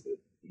because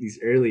these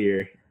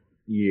earlier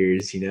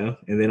years, you know,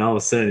 and then all of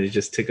a sudden it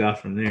just took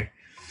off from there.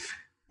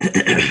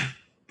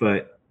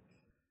 But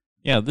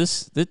yeah,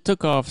 this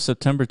took off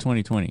September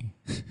 2020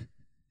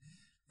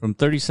 from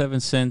 37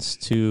 cents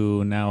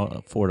to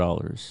now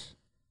 $4.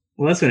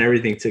 Well, that's when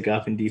everything took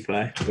off in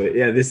DeFi. But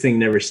yeah, this thing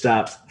never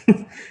stopped.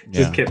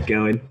 Just kept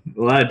going.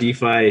 A lot of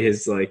DeFi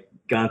has like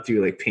gone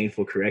through like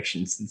painful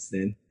corrections since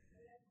then,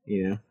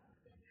 you know.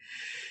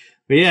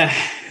 But yeah,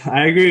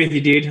 I agree with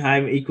you, dude.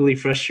 I'm equally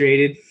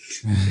frustrated.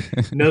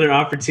 Another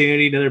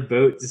opportunity, another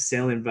boat just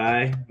sailing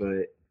by,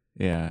 but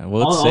yeah,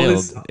 well,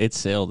 it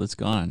sailed. It's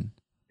gone.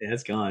 Yeah,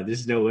 it's gone.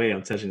 There's no way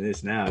I'm touching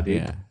this now,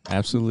 dude. Yeah,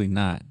 absolutely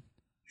not.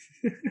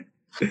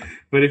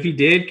 But if you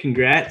did,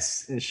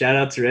 congrats and shout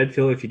out to Red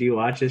Pill if you do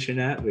watch this or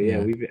not. But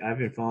yeah, I've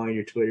been following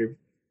your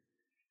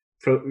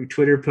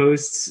Twitter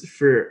posts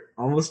for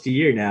almost a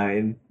year now,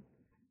 and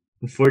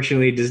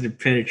unfortunately, it doesn't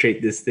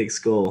penetrate this thick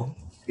skull.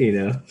 You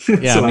know.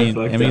 Yeah, so I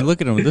mean, look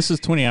at him. This is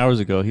 20 hours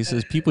ago. He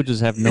says people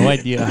just have no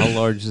idea how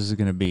large this is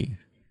going to be.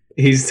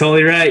 He's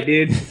totally right,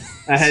 dude.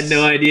 I had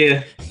no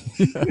idea.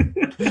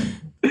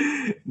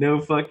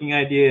 No fucking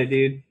idea,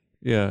 dude.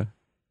 Yeah.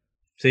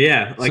 So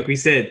yeah, like we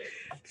said,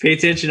 pay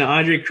attention to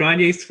Andre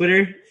Cronje's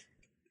Twitter.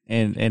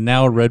 And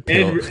now Red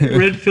Pill. And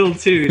Red Pill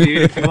too,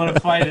 dude. If you want to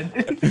find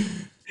it,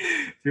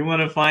 if you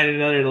want to find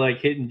another like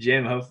hidden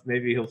gem,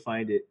 maybe he'll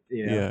find it.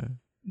 You know?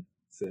 Yeah.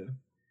 So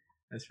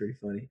that's pretty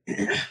funny.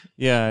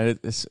 Yeah,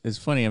 it's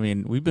funny. I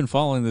mean, we've been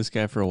following this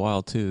guy for a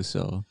while too,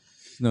 so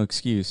no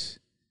excuse.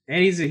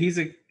 And he's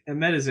a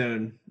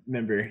MetaZone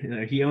member. You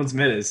know, he owns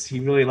Metas. He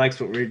really likes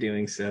what we're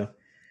doing, so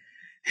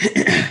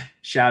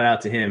shout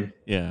out to him.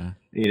 Yeah.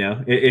 You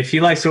know, if he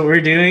likes what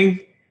we're doing,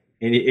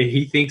 and if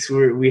he thinks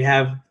we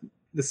have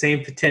the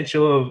same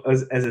potential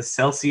as a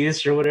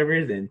Celsius or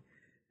whatever, then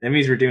that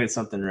means we're doing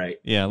something right.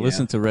 Yeah,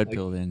 listen to Red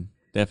Pill then,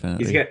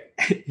 definitely.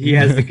 He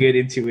has the good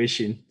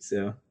intuition,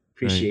 so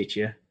appreciate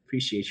you,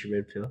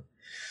 Red Pill.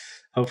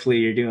 Hopefully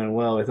you're doing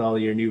well with all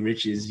your new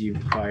riches you've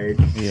acquired.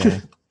 Yeah.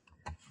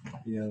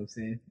 You know what I'm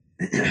saying?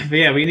 But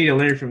yeah, we need to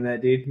learn from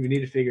that, dude. We need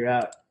to figure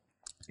out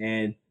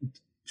and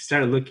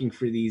start looking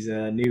for these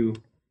new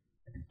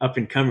up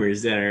and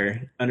comers that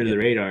are under the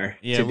radar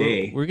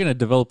today. We're gonna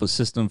develop a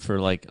system for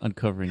like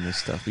uncovering this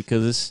stuff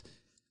because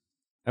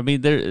I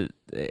mean,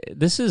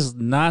 this is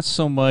not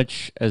so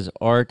much as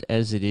art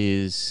as it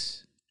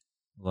is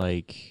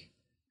like,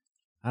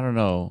 I don't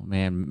know,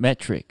 man,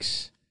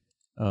 metrics.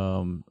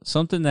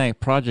 Something that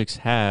projects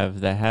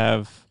have that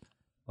have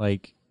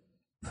like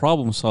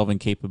problem solving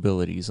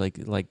capabilities,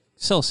 like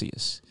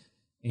Celsius,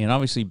 and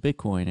obviously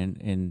Bitcoin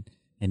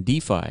and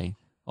DeFi.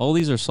 All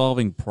these are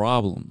solving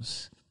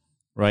problems,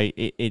 right?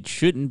 It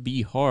shouldn't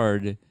be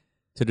hard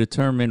to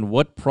determine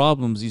what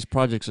problems these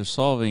projects are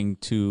solving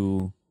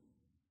to,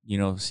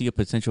 see a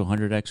potential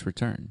 100x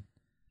return.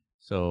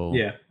 So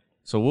yeah,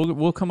 so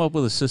we'll come up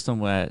with a system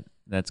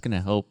that's going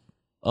to help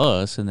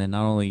us, and then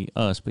not only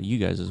us but you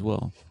guys as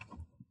well.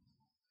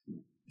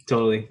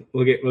 Totally.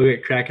 We'll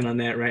get cracking on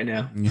that right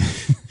now.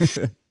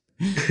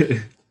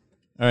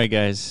 All right,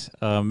 guys.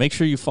 Make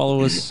sure you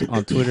follow us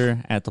on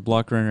Twitter at The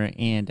Block Runner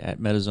and at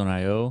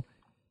MetaZone.io.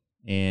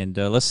 And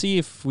let's see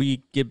if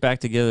we get back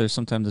together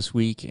sometime this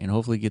week and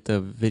hopefully get the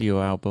video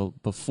out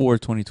before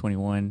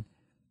 2021.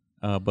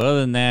 But other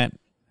than that,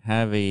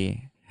 have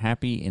a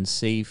happy and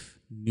safe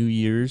New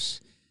Year's.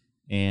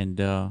 And,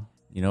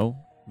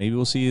 maybe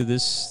we'll see you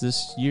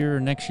this year or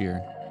next year.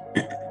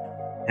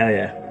 Hell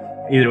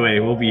yeah. Either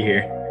way, we'll be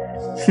here.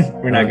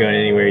 We're not going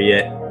anywhere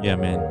yet. Yeah,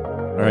 man.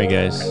 All right,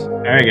 guys.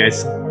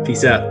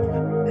 Peace out.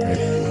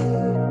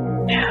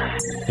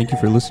 Thank you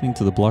for listening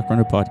to the Block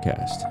Runner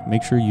podcast.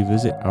 Make sure you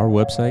visit our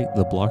website,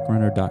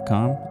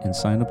 theblockrunner.com, and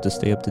sign up to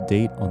stay up to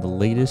date on the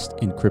latest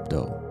in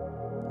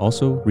crypto.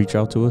 Also, reach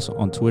out to us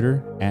on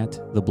Twitter at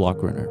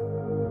 @theblockrunner.